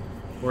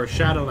 Or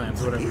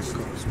Shadowlands, whatever it's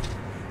called.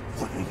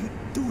 What are you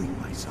doing,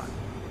 my son?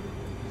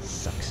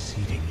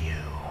 Succeeding you,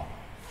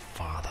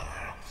 father.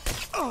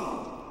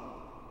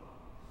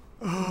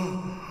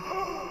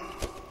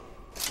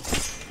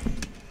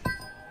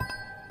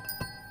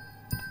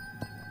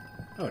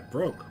 Oh, it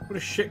broke. What a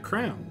shit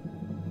crown.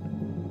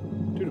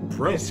 Dude, it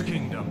broke. This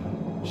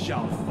kingdom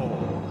shall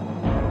fall,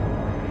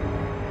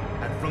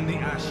 and from the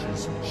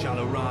ashes shall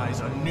arise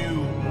a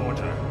new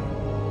order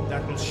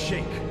that will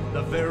shake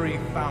the very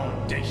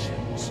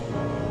foundations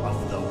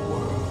of the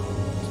world.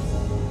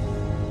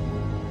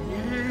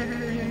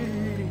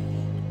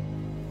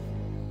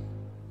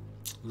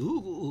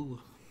 Ooh.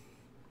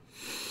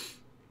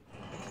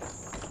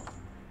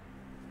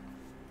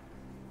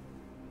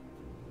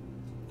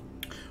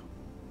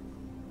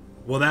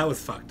 Well, that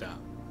was fucked up.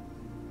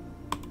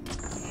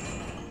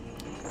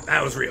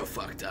 That was real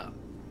fucked up.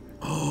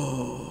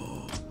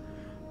 Oh,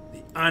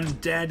 the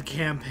undead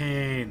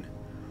campaign.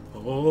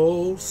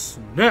 Oh,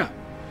 snap.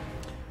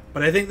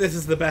 But I think this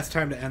is the best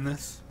time to end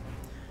this.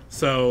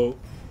 So,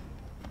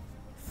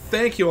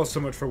 thank you all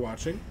so much for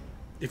watching.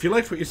 If you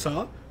liked what you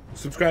saw,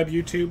 subscribe to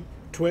YouTube,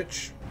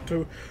 Twitch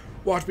to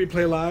watch me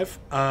play live.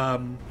 I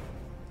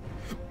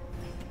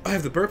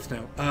have the burps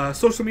now.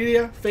 Social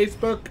media,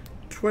 Facebook,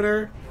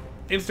 Twitter,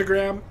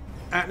 Instagram,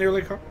 at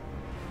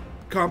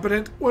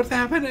NearlyCompetent. What's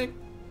happening?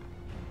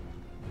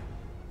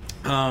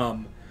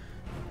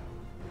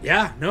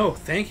 Yeah, no,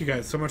 thank you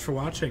guys so much for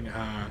watching.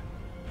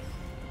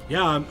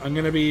 Yeah, I'm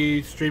going to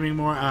be streaming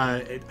more.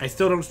 I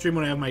still don't stream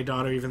when I have my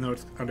daughter, even though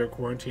it's under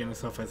quarantine and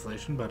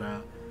self-isolation, but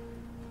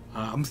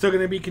I'm still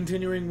going to be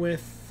continuing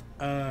with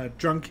Brent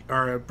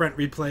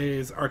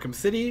Replays Arkham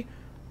City,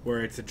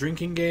 where it's a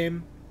drinking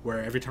game, where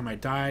every time I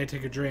die, I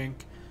take a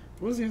drink.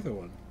 What was the other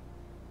one?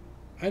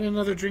 I had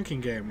another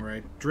drinking game where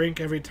I drink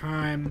every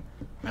time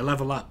I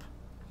level up.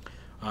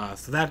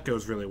 So that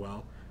goes really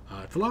well.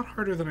 It's a lot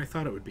harder than I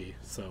thought it would be,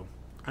 so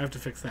I have to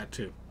fix that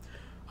too.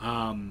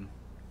 And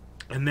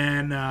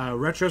then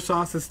Retro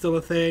Sauce is still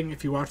a thing.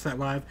 If you watch that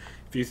live,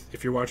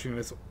 if you're watching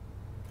this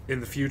in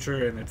the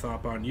future and it's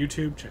up on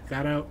YouTube, check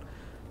that out.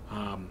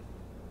 And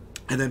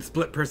then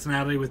Split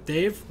Personality with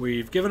Dave.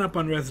 We've given up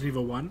on Resident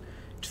Evil 1.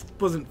 Just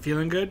wasn't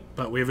feeling good,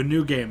 but we have a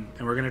new game,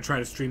 and we're going to try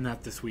to stream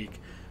that this week.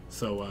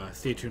 So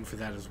stay tuned for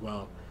that as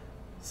well.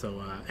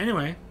 So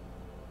anyway,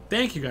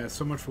 thank you guys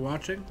so much for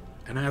watching,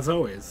 and as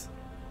always,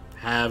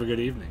 have a good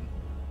evening.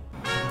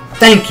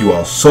 Thank you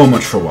all so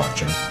much for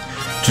watching.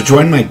 To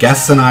join my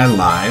guests and I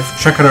live,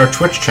 check out our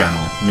Twitch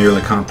channel,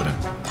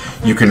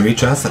 NearlyCompetent. You can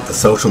reach us at the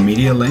social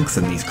media links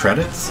in these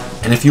credits,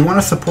 and if you want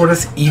to support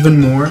us even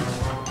more,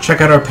 check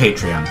out our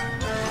Patreon.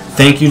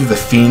 Thank you to the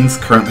fiends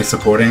currently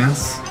supporting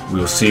us. We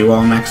will see you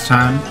all next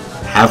time.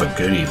 Have a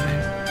good evening.